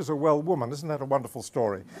today she's a well woman. Isn't that a wonderful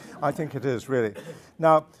story? I think it is, really.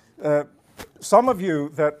 Now, some of you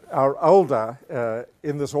that are older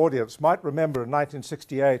in this audience might remember in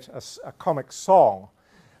 1968 a comic song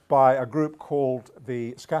by a group called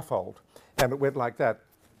The Scaffold. And it went like that.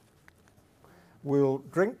 We'll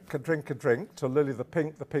drink a drink to Lily the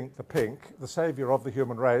Pink, the Pink, the Pink, the saviour of the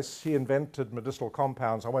human race. She invented medicinal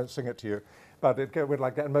compounds. I won't sing it to you, but it went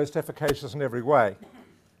like that, and most efficacious in every way.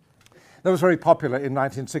 That was very popular in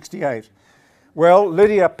 1968. Well,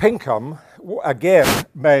 Lydia Pinkham, again,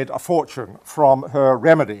 made a fortune from her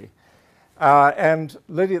remedy. And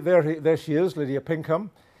Lydia, there she is, Lydia Pinkham.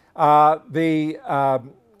 The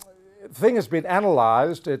thing has been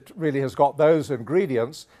analysed. It really has got those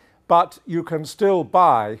ingredients, but you can still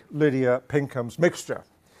buy Lydia Pinkham's mixture.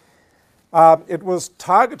 It was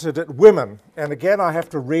targeted at women, and again I have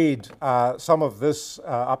to read some of this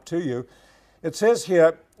up to you. It says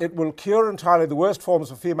here, it will cure entirely the worst forms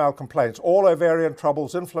of female complaints, all ovarian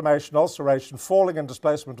troubles, inflammation, ulceration, falling and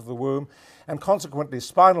displacement of the womb, and consequently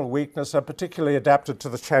spinal weakness, are particularly adapted to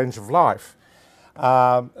the change of life,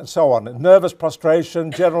 and so on. Nervous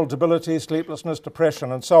prostration, general debility, sleeplessness,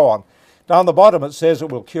 depression, and so on. Down the bottom it says it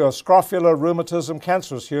will cure scrofula, rheumatism,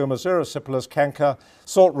 cancerous humours, erysipelas, canker,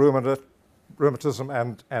 salt rheumatism,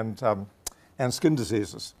 and skin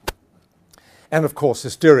diseases. And of course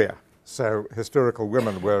hysteria. So hysterical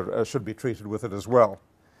women should be treated with it as well.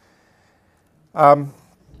 Now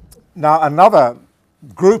another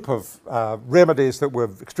group of remedies that were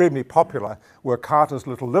extremely popular were Carter's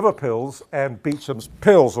little liver pills and Beecham's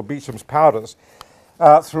pills or Beecham's powders.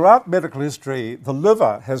 Throughout medical history, the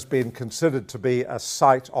liver has been considered to be a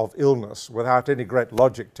site of illness without any great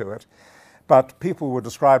logic to it. But people were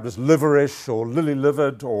described as liverish or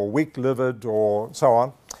lily-livered or weak-livered or so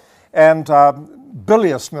on. And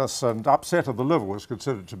biliousness and upset of the liver was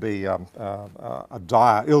considered to be a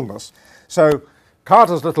dire illness. So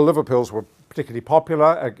Carter's little liver pills were particularly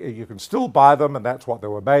popular. You can still buy them, and that's what they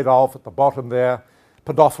were made of at the bottom there.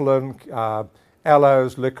 Podophyllin,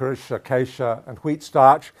 aloes, licorice, acacia, and wheat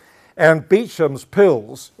starch. And Beecham's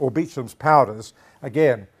pills, or Beecham's powders,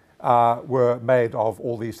 again, were made of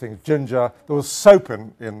all these things. Ginger, there was soap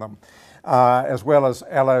in them, as well as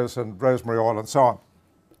aloes and rosemary oil and so on.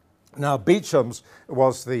 Now, Beecham's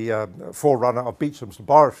was the forerunner of Beecham's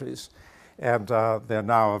Laboratories, and they're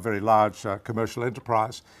now a very large commercial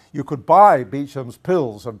enterprise. You could buy Beecham's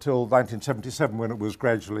pills until 1977, when it was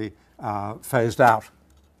gradually phased out.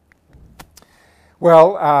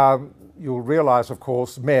 Well, you'll realize, of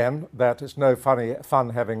course, men, that it's no fun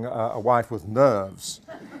having a wife with nerves.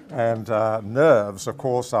 And nerves, of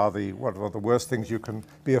course, are one of the worst things you can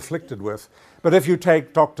be afflicted with. But if you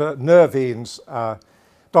take Dr. Miles's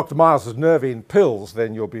Nervine pills,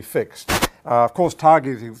 then you'll be fixed. Of course,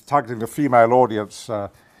 targeting the female audience,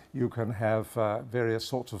 you can have various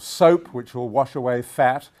sorts of soap which will wash away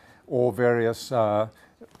fat, or various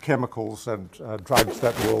chemicals and drugs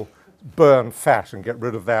that will burn fat and get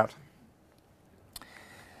rid of that.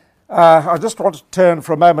 I just want to turn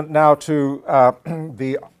for a moment now to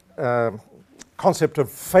the concept of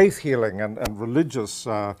faith healing and religious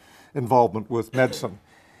involvement with medicine.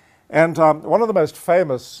 And one of the most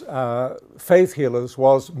famous faith healers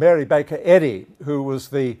was Mary Baker Eddy, who was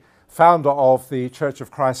the founder of the Church of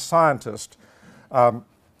Christ Scientist,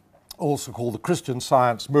 also called the Christian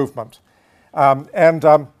Science movement.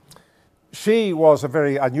 She was a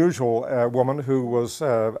very unusual woman who was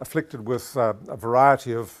afflicted with a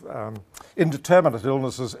variety of indeterminate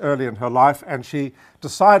illnesses early in her life, and she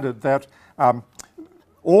decided that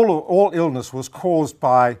all illness was caused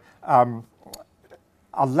by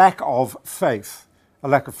a lack of faith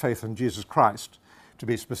in Jesus Christ, to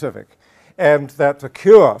be specific, and that the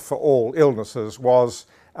cure for all illnesses was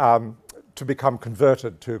to become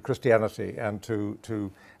converted to Christianity and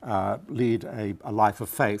to lead a life of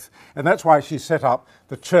faith. And that's why she set up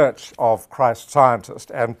the Church of Christ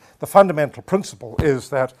Scientist. And the fundamental principle is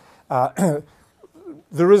that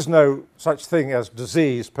there is no such thing as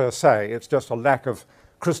disease per se. It's just a lack of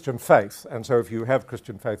Christian faith. And so if you have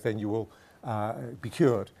Christian faith, then you will be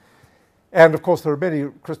cured. And of course there are many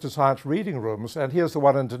Christian Science reading rooms, and here's the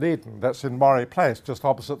one in Dunedin. That's in Murray Place, just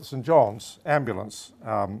opposite the St. John's ambulance,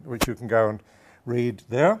 which you can go and read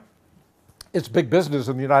there. It's big business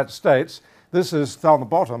in the United States. This is down the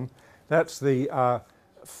bottom. That's the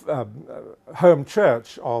home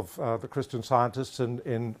church of the Christian Scientists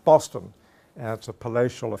in Boston. It's a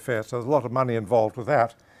palatial affair, so there's a lot of money involved with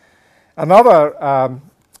that. Another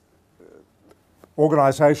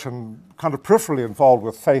organization kind of peripherally involved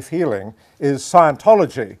with faith healing is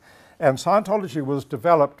Scientology. And Scientology was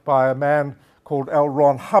developed by a man called L.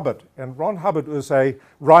 Ron Hubbard. And Ron Hubbard was a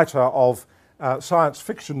writer of science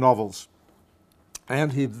fiction novels.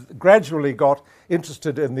 And he gradually got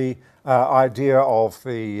interested in the idea of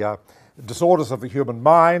the disorders of the human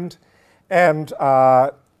mind. And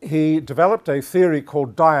he developed a theory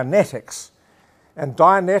called Dianetics. And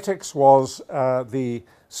Dianetics was the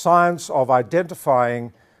science of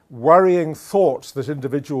identifying worrying thoughts that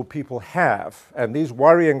individual people have. And these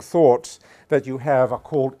worrying thoughts that you have are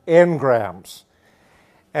called engrams.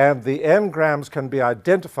 And the engrams can be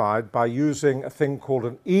identified by using a thing called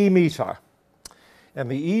an e-meter.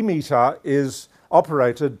 And the e-meter is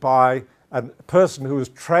operated by a person who is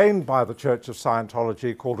trained by the Church of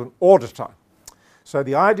Scientology called an auditor. So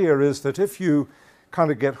the idea is that if you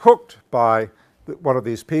kind of get hooked by one of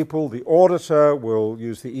these people, the auditor will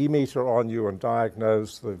use the e-meter on you and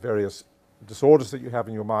diagnose the various disorders that you have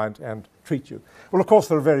in your mind and treat you. Well, of course,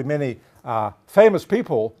 there are very many famous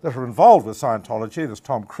people that are involved with Scientology. There's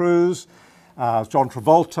Tom Cruise, John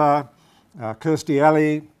Travolta, Kirstie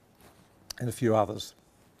Alley, and a few others.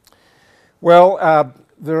 Well,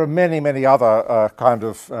 there are many, many other kind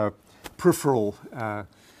of peripheral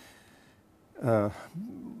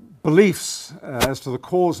beliefs as to the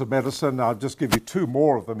cause of medicine. I'll just give you two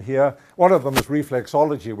more of them here. One of them is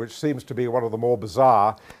reflexology, which seems to be one of the more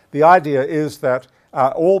bizarre. The idea is that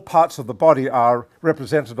all parts of the body are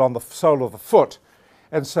represented on the sole of the foot.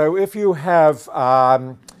 And so if you have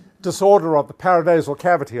disorder of the paranasal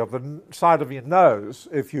cavity of the side of your nose,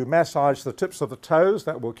 if you massage the tips of the toes,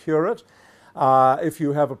 that will cure it. If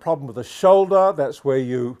you have a problem with the shoulder, that's where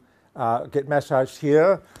you get massaged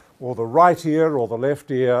here, or the right ear, or the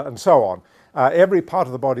left ear, and so on. Every part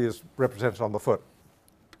of the body is represented on the foot.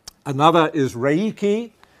 Another is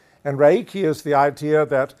Reiki, and Reiki is the idea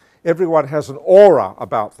that everyone has an aura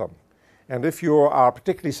about them. And if you are a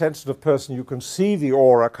particularly sensitive person, you can see the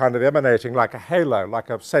aura kind of emanating like a halo,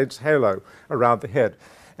 like a saint's halo around the head.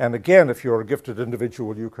 And again, if you're a gifted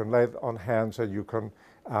individual, you can lay on hands and you can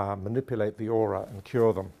manipulate the aura and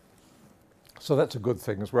cure them. So that's a good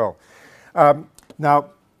thing as well.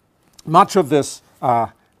 Now, much of this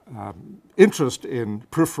interest in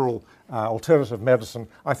peripheral alternative medicine,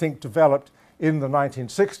 I think, developed in the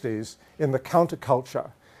 1960s in the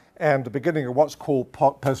counterculture and the beginning of what's called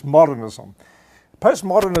postmodernism.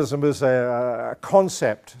 Postmodernism is a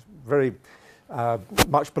concept very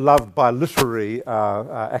much beloved by literary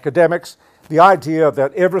academics, the idea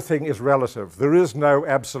that everything is relative. There is no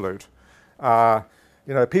absolute.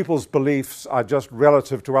 You know, people's beliefs are just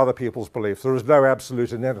relative to other people's beliefs. There is no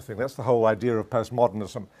absolute in anything. That's the whole idea of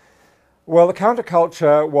postmodernism. Well, the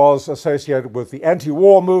counterculture was associated with the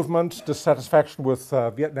anti-war movement, dissatisfaction with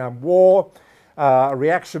Vietnam War, a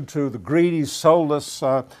reaction to the greedy, soulless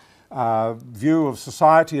view of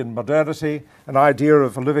society and modernity, an idea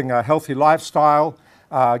of living a healthy lifestyle,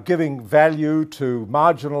 giving value to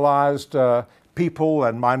marginalized people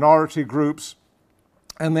and minority groups.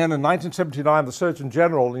 And then in 1979, the Surgeon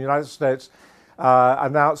General in the United States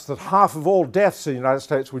announced that half of all deaths in the United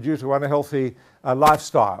States were due to unhealthy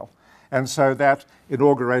lifestyle. And so that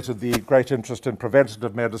inaugurated the great interest in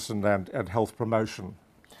preventative medicine and health promotion.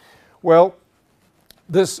 Well,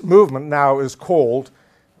 this movement now is called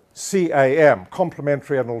CAM,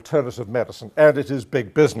 Complementary and Alternative Medicine, and it is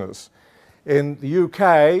big business. In the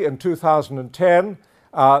UK in 2010,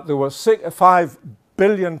 there were £5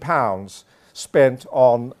 billion spent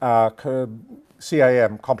on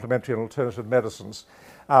CAM, complementary and alternative medicines,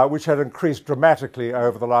 which had increased dramatically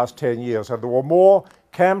over the last 10 years. And there were more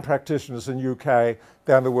CAM practitioners in the UK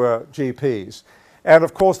than there were GPs. And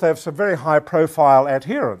of course, they have some very high-profile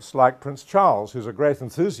adherents, like Prince Charles, who's a great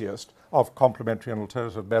enthusiast of complementary and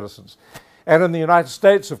alternative medicines. And in the United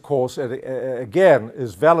States, of course, it again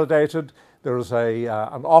is validated. There is an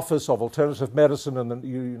Office of Alternative Medicine in the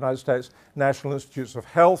United States National Institutes of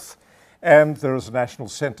Health, and there is a National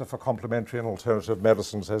Center for Complementary and Alternative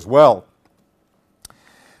Medicines as well.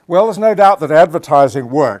 Well, there's no doubt that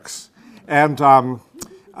advertising works, and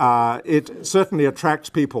it certainly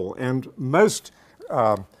attracts people, and most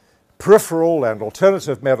peripheral and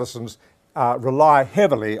alternative medicines rely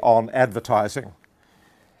heavily on advertising.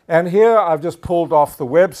 And here I've just pulled off the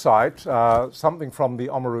website, something from the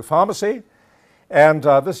Oamaru Pharmacy, and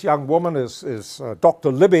this young woman is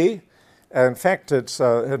Dr. Libby. In fact,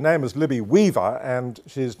 her name is Libby Weaver, and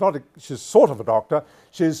she's sort of a doctor.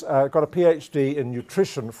 She's got a PhD in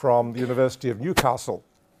nutrition from the University of Newcastle.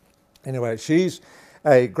 Anyway, she's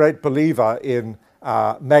a great believer in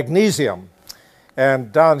magnesium.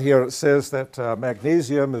 And down here it says that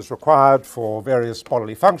magnesium is required for various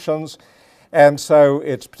bodily functions, and so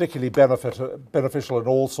it's particularly beneficial in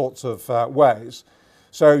all sorts of ways.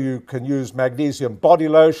 So you can use magnesium body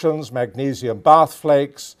lotions, magnesium bath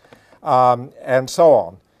flakes, and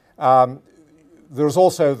so on. There's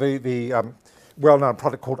also the well-known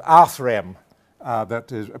product called Arthrem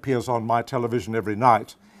that appears on my television every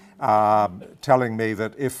night, telling me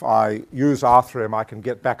that if I use Arthrem, I can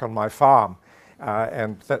get back on my farm.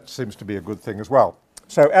 And that seems to be a good thing as well.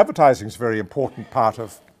 So advertising is a very important part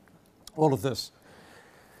of all of this.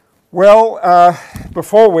 Well,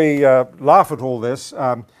 before we laugh at all this,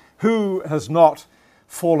 who has not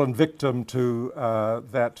fallen victim to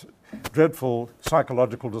that dreadful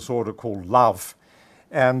psychological disorder called love?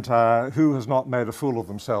 And who has not made a fool of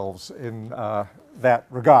themselves in that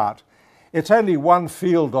regard? It's only one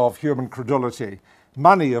field of human credulity.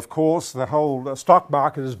 Money, of course, the whole stock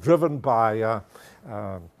market is driven by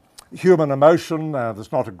human emotion.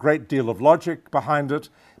 There's not a great deal of logic behind it.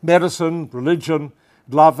 Medicine, religion,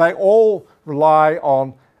 love, they all rely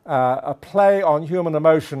on a play on human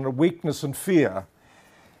emotion, weakness and fear.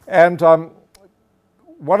 And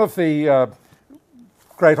one of the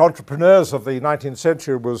great entrepreneurs of the 19th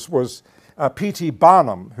century was P.T.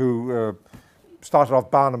 Barnum, who started off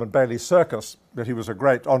Barnum and Bailey Circus, but he was a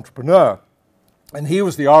great entrepreneur. And he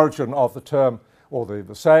was the origin of the term, or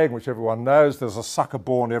the saying, which everyone knows, there's a sucker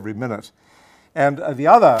born every minute. And the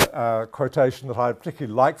other quotation that I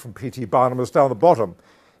particularly like from P.T. Barnum is down the bottom.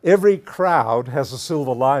 Every crowd has a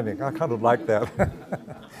silver lining. I kind of like that.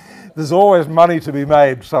 There's always money to be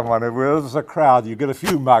made, someone. If there's a crowd, you get a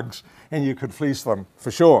few mugs and you could fleece them,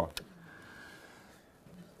 for sure.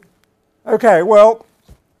 Okay, well,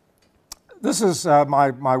 this is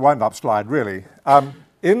my wind-up slide, really.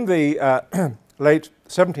 In the late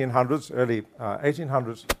 1700s, early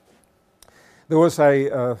 1800s, there was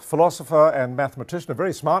a philosopher and mathematician, a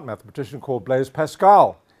very smart mathematician called Blaise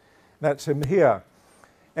Pascal. That's him here.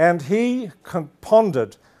 And he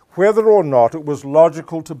pondered whether or not it was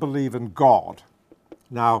logical to believe in God.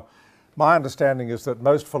 Now, my understanding is that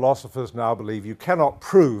most philosophers now believe you cannot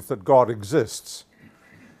prove that God exists.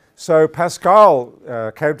 So Pascal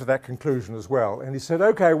came to that conclusion as well. And he said,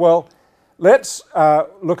 okay, well, let's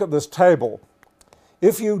look at this table.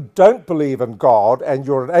 If you don't believe in God and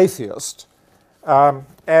you're an atheist,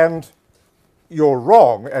 and you're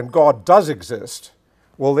wrong and God does exist,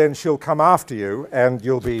 well, then she'll come after you and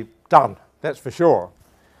you'll be done. That's for sure.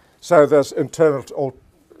 So there's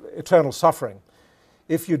eternal suffering.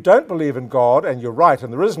 If you don't believe in God and you're right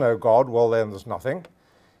and there is no God, well, then there's nothing.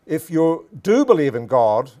 If you do believe in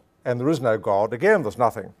God and there is no God, again, there's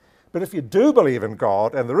nothing. But if you do believe in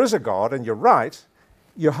God and there is a God and you're right,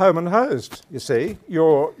 you're home and hosed, you see.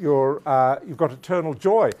 You've got eternal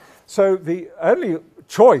joy. So the only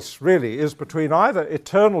choice, really, is between either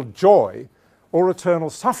eternal joy or eternal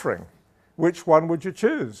suffering. Which one would you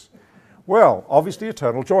choose? Well, obviously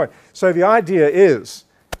eternal joy. So the idea is,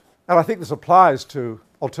 and I think this applies to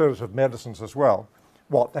alternative medicines as well,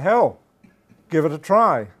 what the hell? Give it a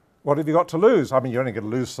try. What have you got to lose? I mean, you're only going to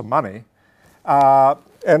lose some money.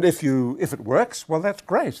 And if it works, well, that's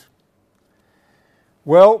great.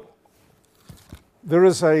 Well, there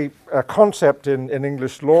is a concept in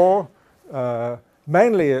English law,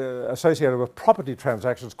 mainly associated with property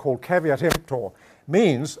transactions, called caveat emptor.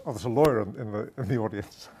 Means, oh, there's a lawyer in the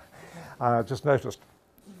audience. Just noticed.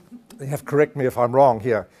 You have to correct me if I'm wrong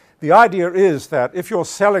here. The idea is that if you're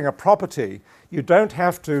selling a property, you don't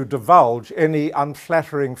have to divulge any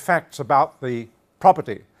unflattering facts about the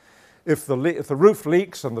property. If the roof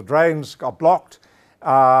leaks and the drains are blocked,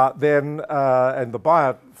 and the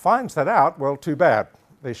buyer finds that out, well, too bad.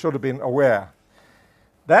 They should have been aware.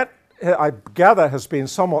 That, I gather, has been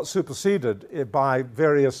somewhat superseded by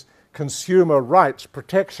various consumer rights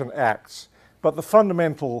protection acts, but the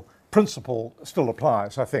fundamental principle still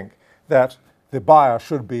applies, I think, that the buyer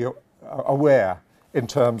should be aware in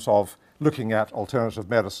terms of looking at alternative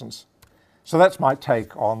medicines. So that's my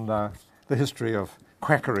take on the history of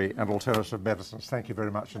quackery and alternative medicines. Thank you very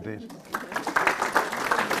much indeed.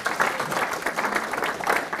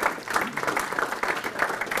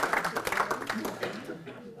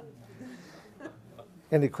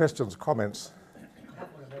 Any questions, comments? I have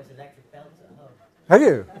one of those electric belts at home. Have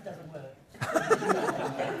you? That doesn't work.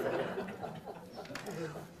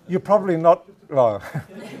 You're probably not, well, I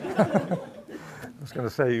was going to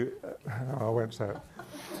say, I won't say it.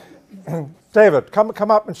 David,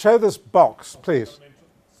 come up and show this box, please.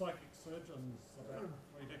 Psychic surgeons about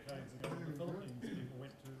 3 decades ago in the Philippines, people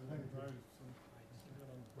went to droves and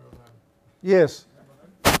Yes,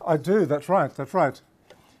 I do, that's right.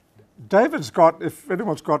 David's got, if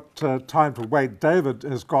anyone's got time to wait, David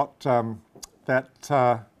has got a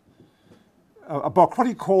box. What do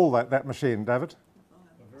you call that machine, David?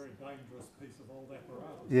 a very dangerous piece of old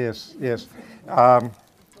apparatus. Yes, yes.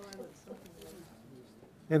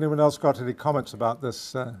 Anyone else got any comments about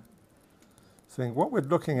this thing? What we're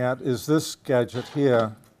looking at is this gadget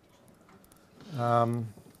here.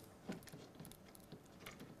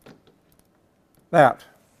 That.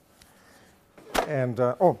 And,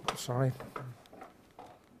 oh, sorry.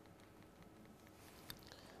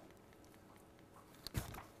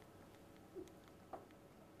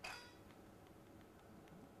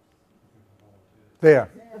 There,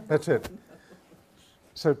 that's it.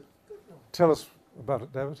 So tell us about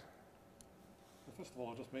it, David. Well, first of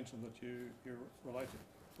all, I just mentioned that you're relating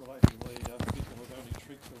the people who only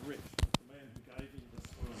treat the rich. The man who gave you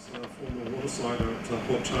this was a former waterside at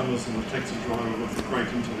Port Chalmers and a taxi driver with a great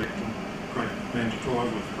intellect and great man to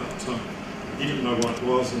drive with. But he didn't know what it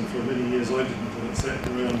was, and for many years I didn't, and it sat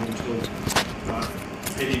around until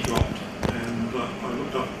Eddie dropped. And I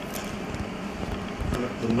looked up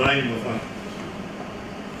the name of that.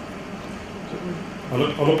 I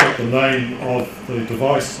looked up the name of the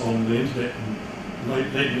device on the internet and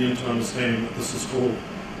led me into understanding that this is called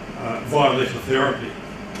violator therapy.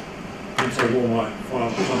 Hence I wore my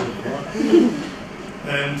file jumper, right?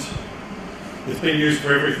 And it's been used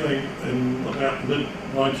for everything. In about the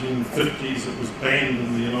mid-1950s it was banned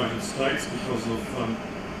in the United States because of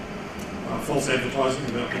false advertising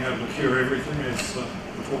about being able to cure everything, as the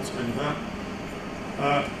talk's been about.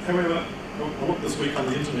 However, I looked this week on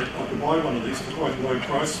the internet. I could buy one of these for quite a low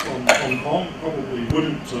price from Hong Kong. Probably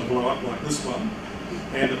wouldn't blow up like this one.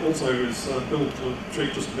 And it also is built to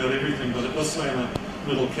treat just about everything, but it does say in a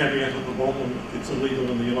little caveat at the bottom, it's illegal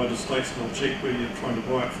in the United States. I'll check where you're trying to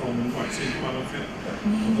buy it from and won't send you one if you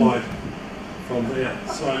apply from there.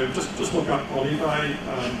 So just look up on eBay,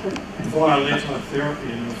 violator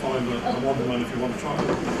therapy, and you'll find a modern one if you want to try it.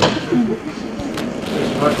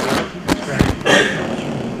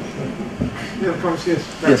 Yeah, of course, yes.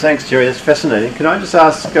 Yeah, thanks, Jerry. That's fascinating. Can I just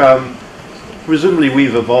ask, presumably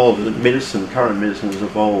we've evolved, medicine, current medicine has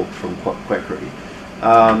evolved from quackery.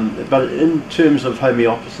 But in terms of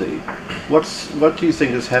homeopathy, what do you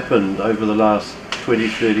think has happened over the last 20,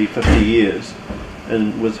 30, 50 years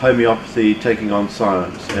and with homeopathy taking on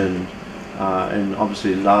science and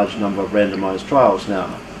obviously a large number of randomized trials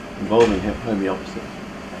now involving homeopathy?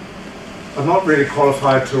 I'm not really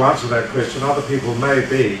qualified to answer that question. Other people may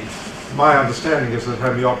be. My understanding is that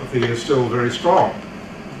homeopathy is still very strong,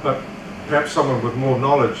 but perhaps someone with more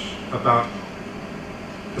knowledge about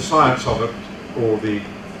the science of it or the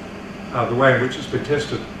way in which it's been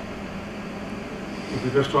tested would be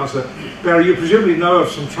best to answer. Barry, you presumably know of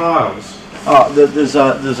some trials. There's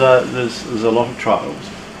a lot of trials,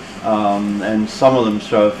 and some of them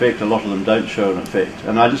show effect, a lot of them don't show an effect.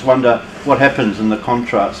 And I just wonder what happens in the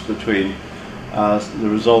contrast between the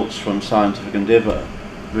results from scientific endeavour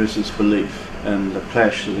versus belief, and the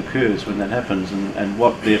clash that occurs when that happens, and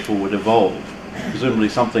what therefore would evolve. Presumably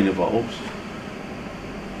something evolves.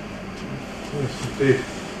 Yes, indeed.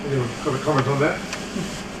 Anyone got a comment on that?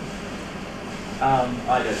 I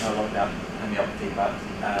don't know a lot about homeopathy, but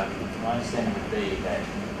my understanding would be that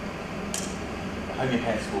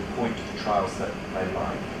homeopaths will point to the trials that they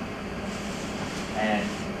like, and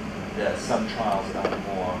there are some trials that are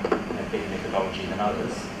more better methodology than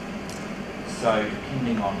others. So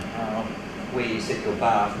depending on where you set your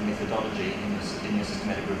bar for methodology in your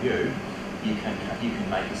systematic review, you can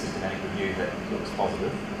make a systematic review that looks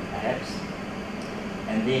positive, perhaps.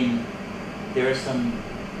 And then there are some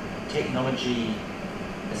technology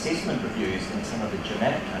assessment reviews in some of the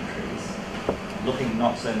Germanic countries, looking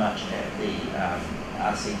not so much at the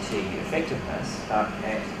RCT effectiveness, but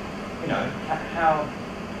at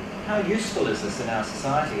how useful is this in our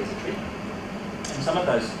society as a treatment. And some of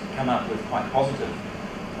those come up with quite positive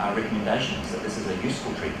recommendations that this is a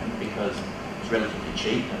useful treatment because it's relatively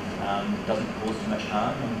cheap and doesn't cause too much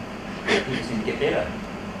harm, and people seem to get better.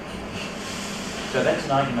 So that's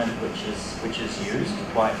an argument which is used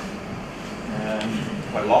quite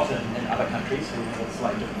a lot in other countries who have a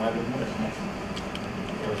slightly different way of looking at it.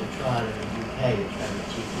 There was a trial in the UK which found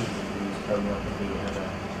that GPs who used homeopathy and other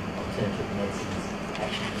alternative medicines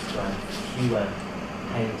actually prescribed fewer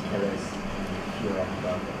painkillers and fewer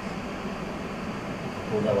antibiotics.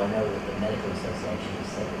 Although I know that the Medical Association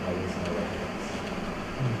has said that there is no evidence.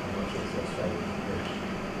 I'm not sure it's the Australian approach.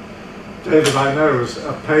 David, I know as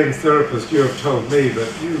a pain therapist you have told me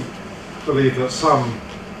that you believe that some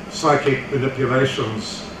psychic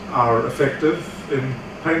manipulations are effective in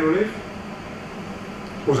pain relief?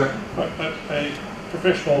 What was that? A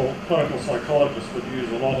professional clinical psychologist would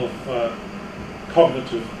use a lot of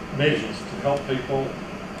cognitive measures to help people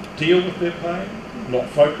deal with their pain, not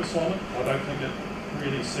focus on it. I don't think it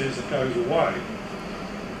really says it goes away,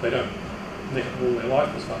 they don't net it all their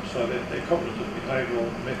life as much. So their cognitive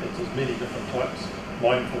behavioural methods, there's many different types,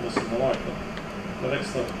 mindfulness and the like. But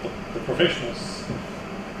that's the professional's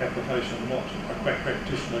application, not a quack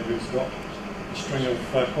practitioner who's got a string of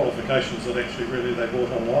qualifications that actually really they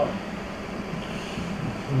bought online.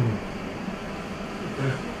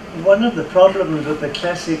 One of the problems with the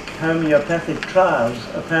classic homeopathic trials,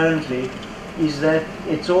 apparently, is that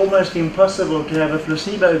it's almost impossible to have a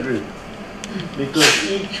placebo group,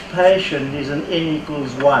 because each patient is an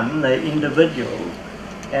N=1, they're individual,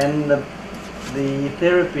 and the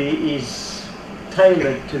therapy is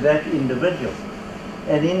tailored to that individual.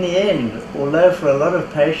 And in the end, although for a lot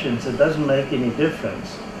of patients it doesn't make any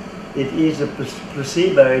difference, it is a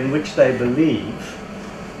placebo in which they believe,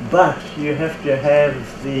 but you have to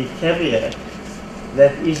have the caveat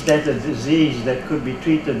that is that a disease that could be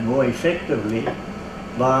treated more effectively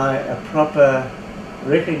by a proper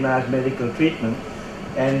recognized medical treatment,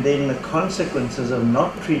 and then the consequences of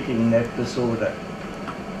not treating that disorder.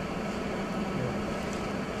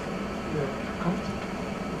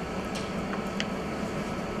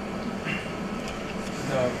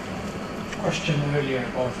 The question earlier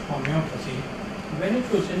about homeopathy, when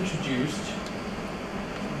it was introduced,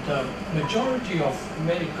 the majority of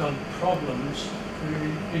medical problems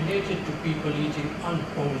related to people eating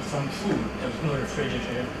unwholesome food. There was no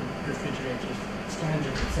refrigerators,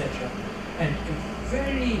 standards, etc. And a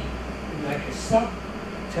very, like a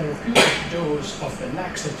sub-therapeutic dose of a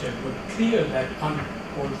laxative would clear that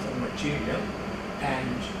unwholesome material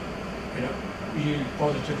and, you know, yield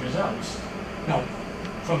positive results. Now,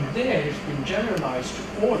 from there, it's been generalized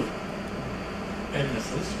to all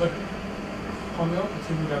illnesses, but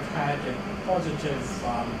homeopathy would have had a positive,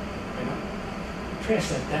 you know,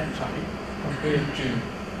 press at that time compared to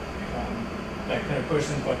like when a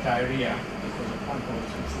person got diarrhea because of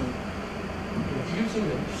unwholesome food. Using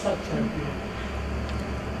the sub-therapeutic,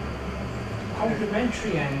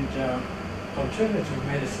 complementary and alternative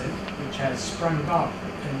medicine, which has sprung up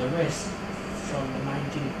in the West from the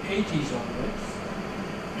 1980s onwards,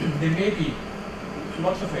 there may be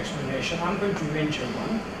lots of explanation. I'm going to venture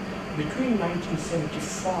one. Between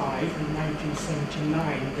 1975 and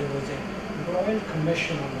 1979, there was a Royal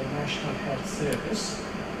Commission on the National Health Service.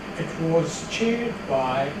 It was chaired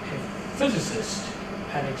by a physicist,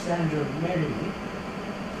 Alexander Merriman,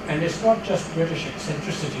 and it's not just British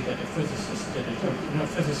eccentricity that a physicist did it. You know,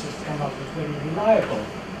 physicists come up with very reliable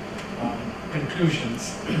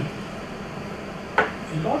conclusions.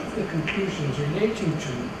 A lot of the conclusions relating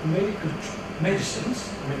to medical medicines,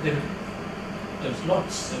 I mean, there's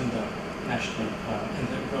lots in the National, in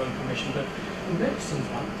the Royal Commission, but the medicines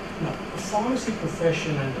one, no, the pharmacy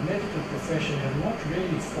profession and the medical profession have not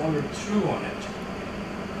really followed through on it.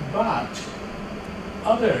 But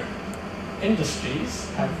other industries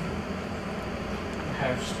have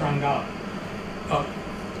sprung up.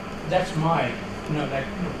 That's my, you know, like,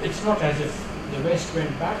 it's not as if the West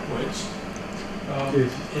went backwards.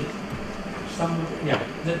 Yes.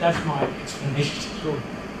 That's my explanation. Sure.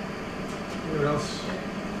 Anyone else?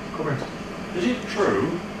 Comment? Is it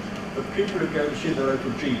true that people who go to see their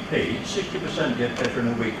local GP, 60% get better in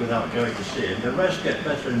a week without going to see him, the rest get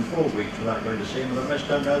better in 4 weeks without going to see him, and the rest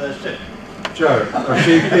don't know they're sick? Joe, a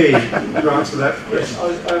GP, to answer that question.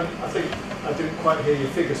 Yes, I think I didn't quite hear your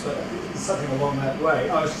figures, but it's something along that way.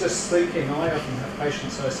 I was just thinking, I often have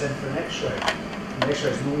patients who I send for an X-ray, and the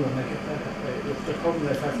X-ray is normal and they get better. The problem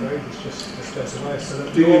they've had for ages just goes away. So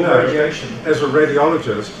do you know, as a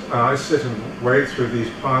radiologist, I sit and wade through these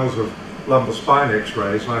piles of lumbar spine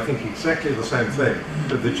X-rays, and I think exactly the same thing,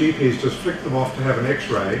 that the GPs just flick them off to have an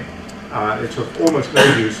X-ray. It's of almost no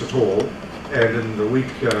use at all, and in the week,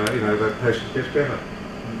 you know, that patient gets better.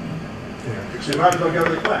 Yeah. So you might as well go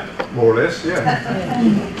to the quack. More or less,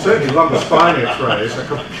 yeah. Certainly lumbar spine X-rays are a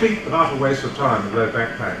complete and utter waste of time in low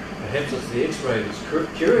back pain. Perhaps it's the X-ray that's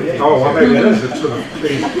curing it. Oh, well, maybe it is. It sort of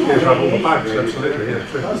clears up all the bugs, absolutely, yeah.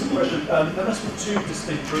 True. That's the question. There must be two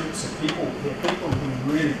distinct groups of people here. People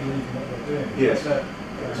who really believe in what they're doing. Yes.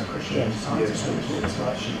 Christian scientists who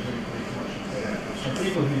actually really believe in what you're doing. And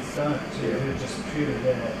people who don't, who are just purely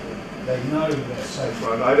there, they know they're safe.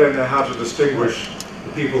 Right. I don't know how to distinguish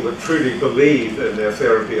the people that truly believe in their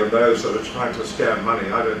therapy and those that are trying to scam money.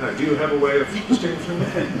 I don't know. Do you have a way of distinguishing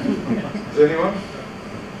them? Does anyone?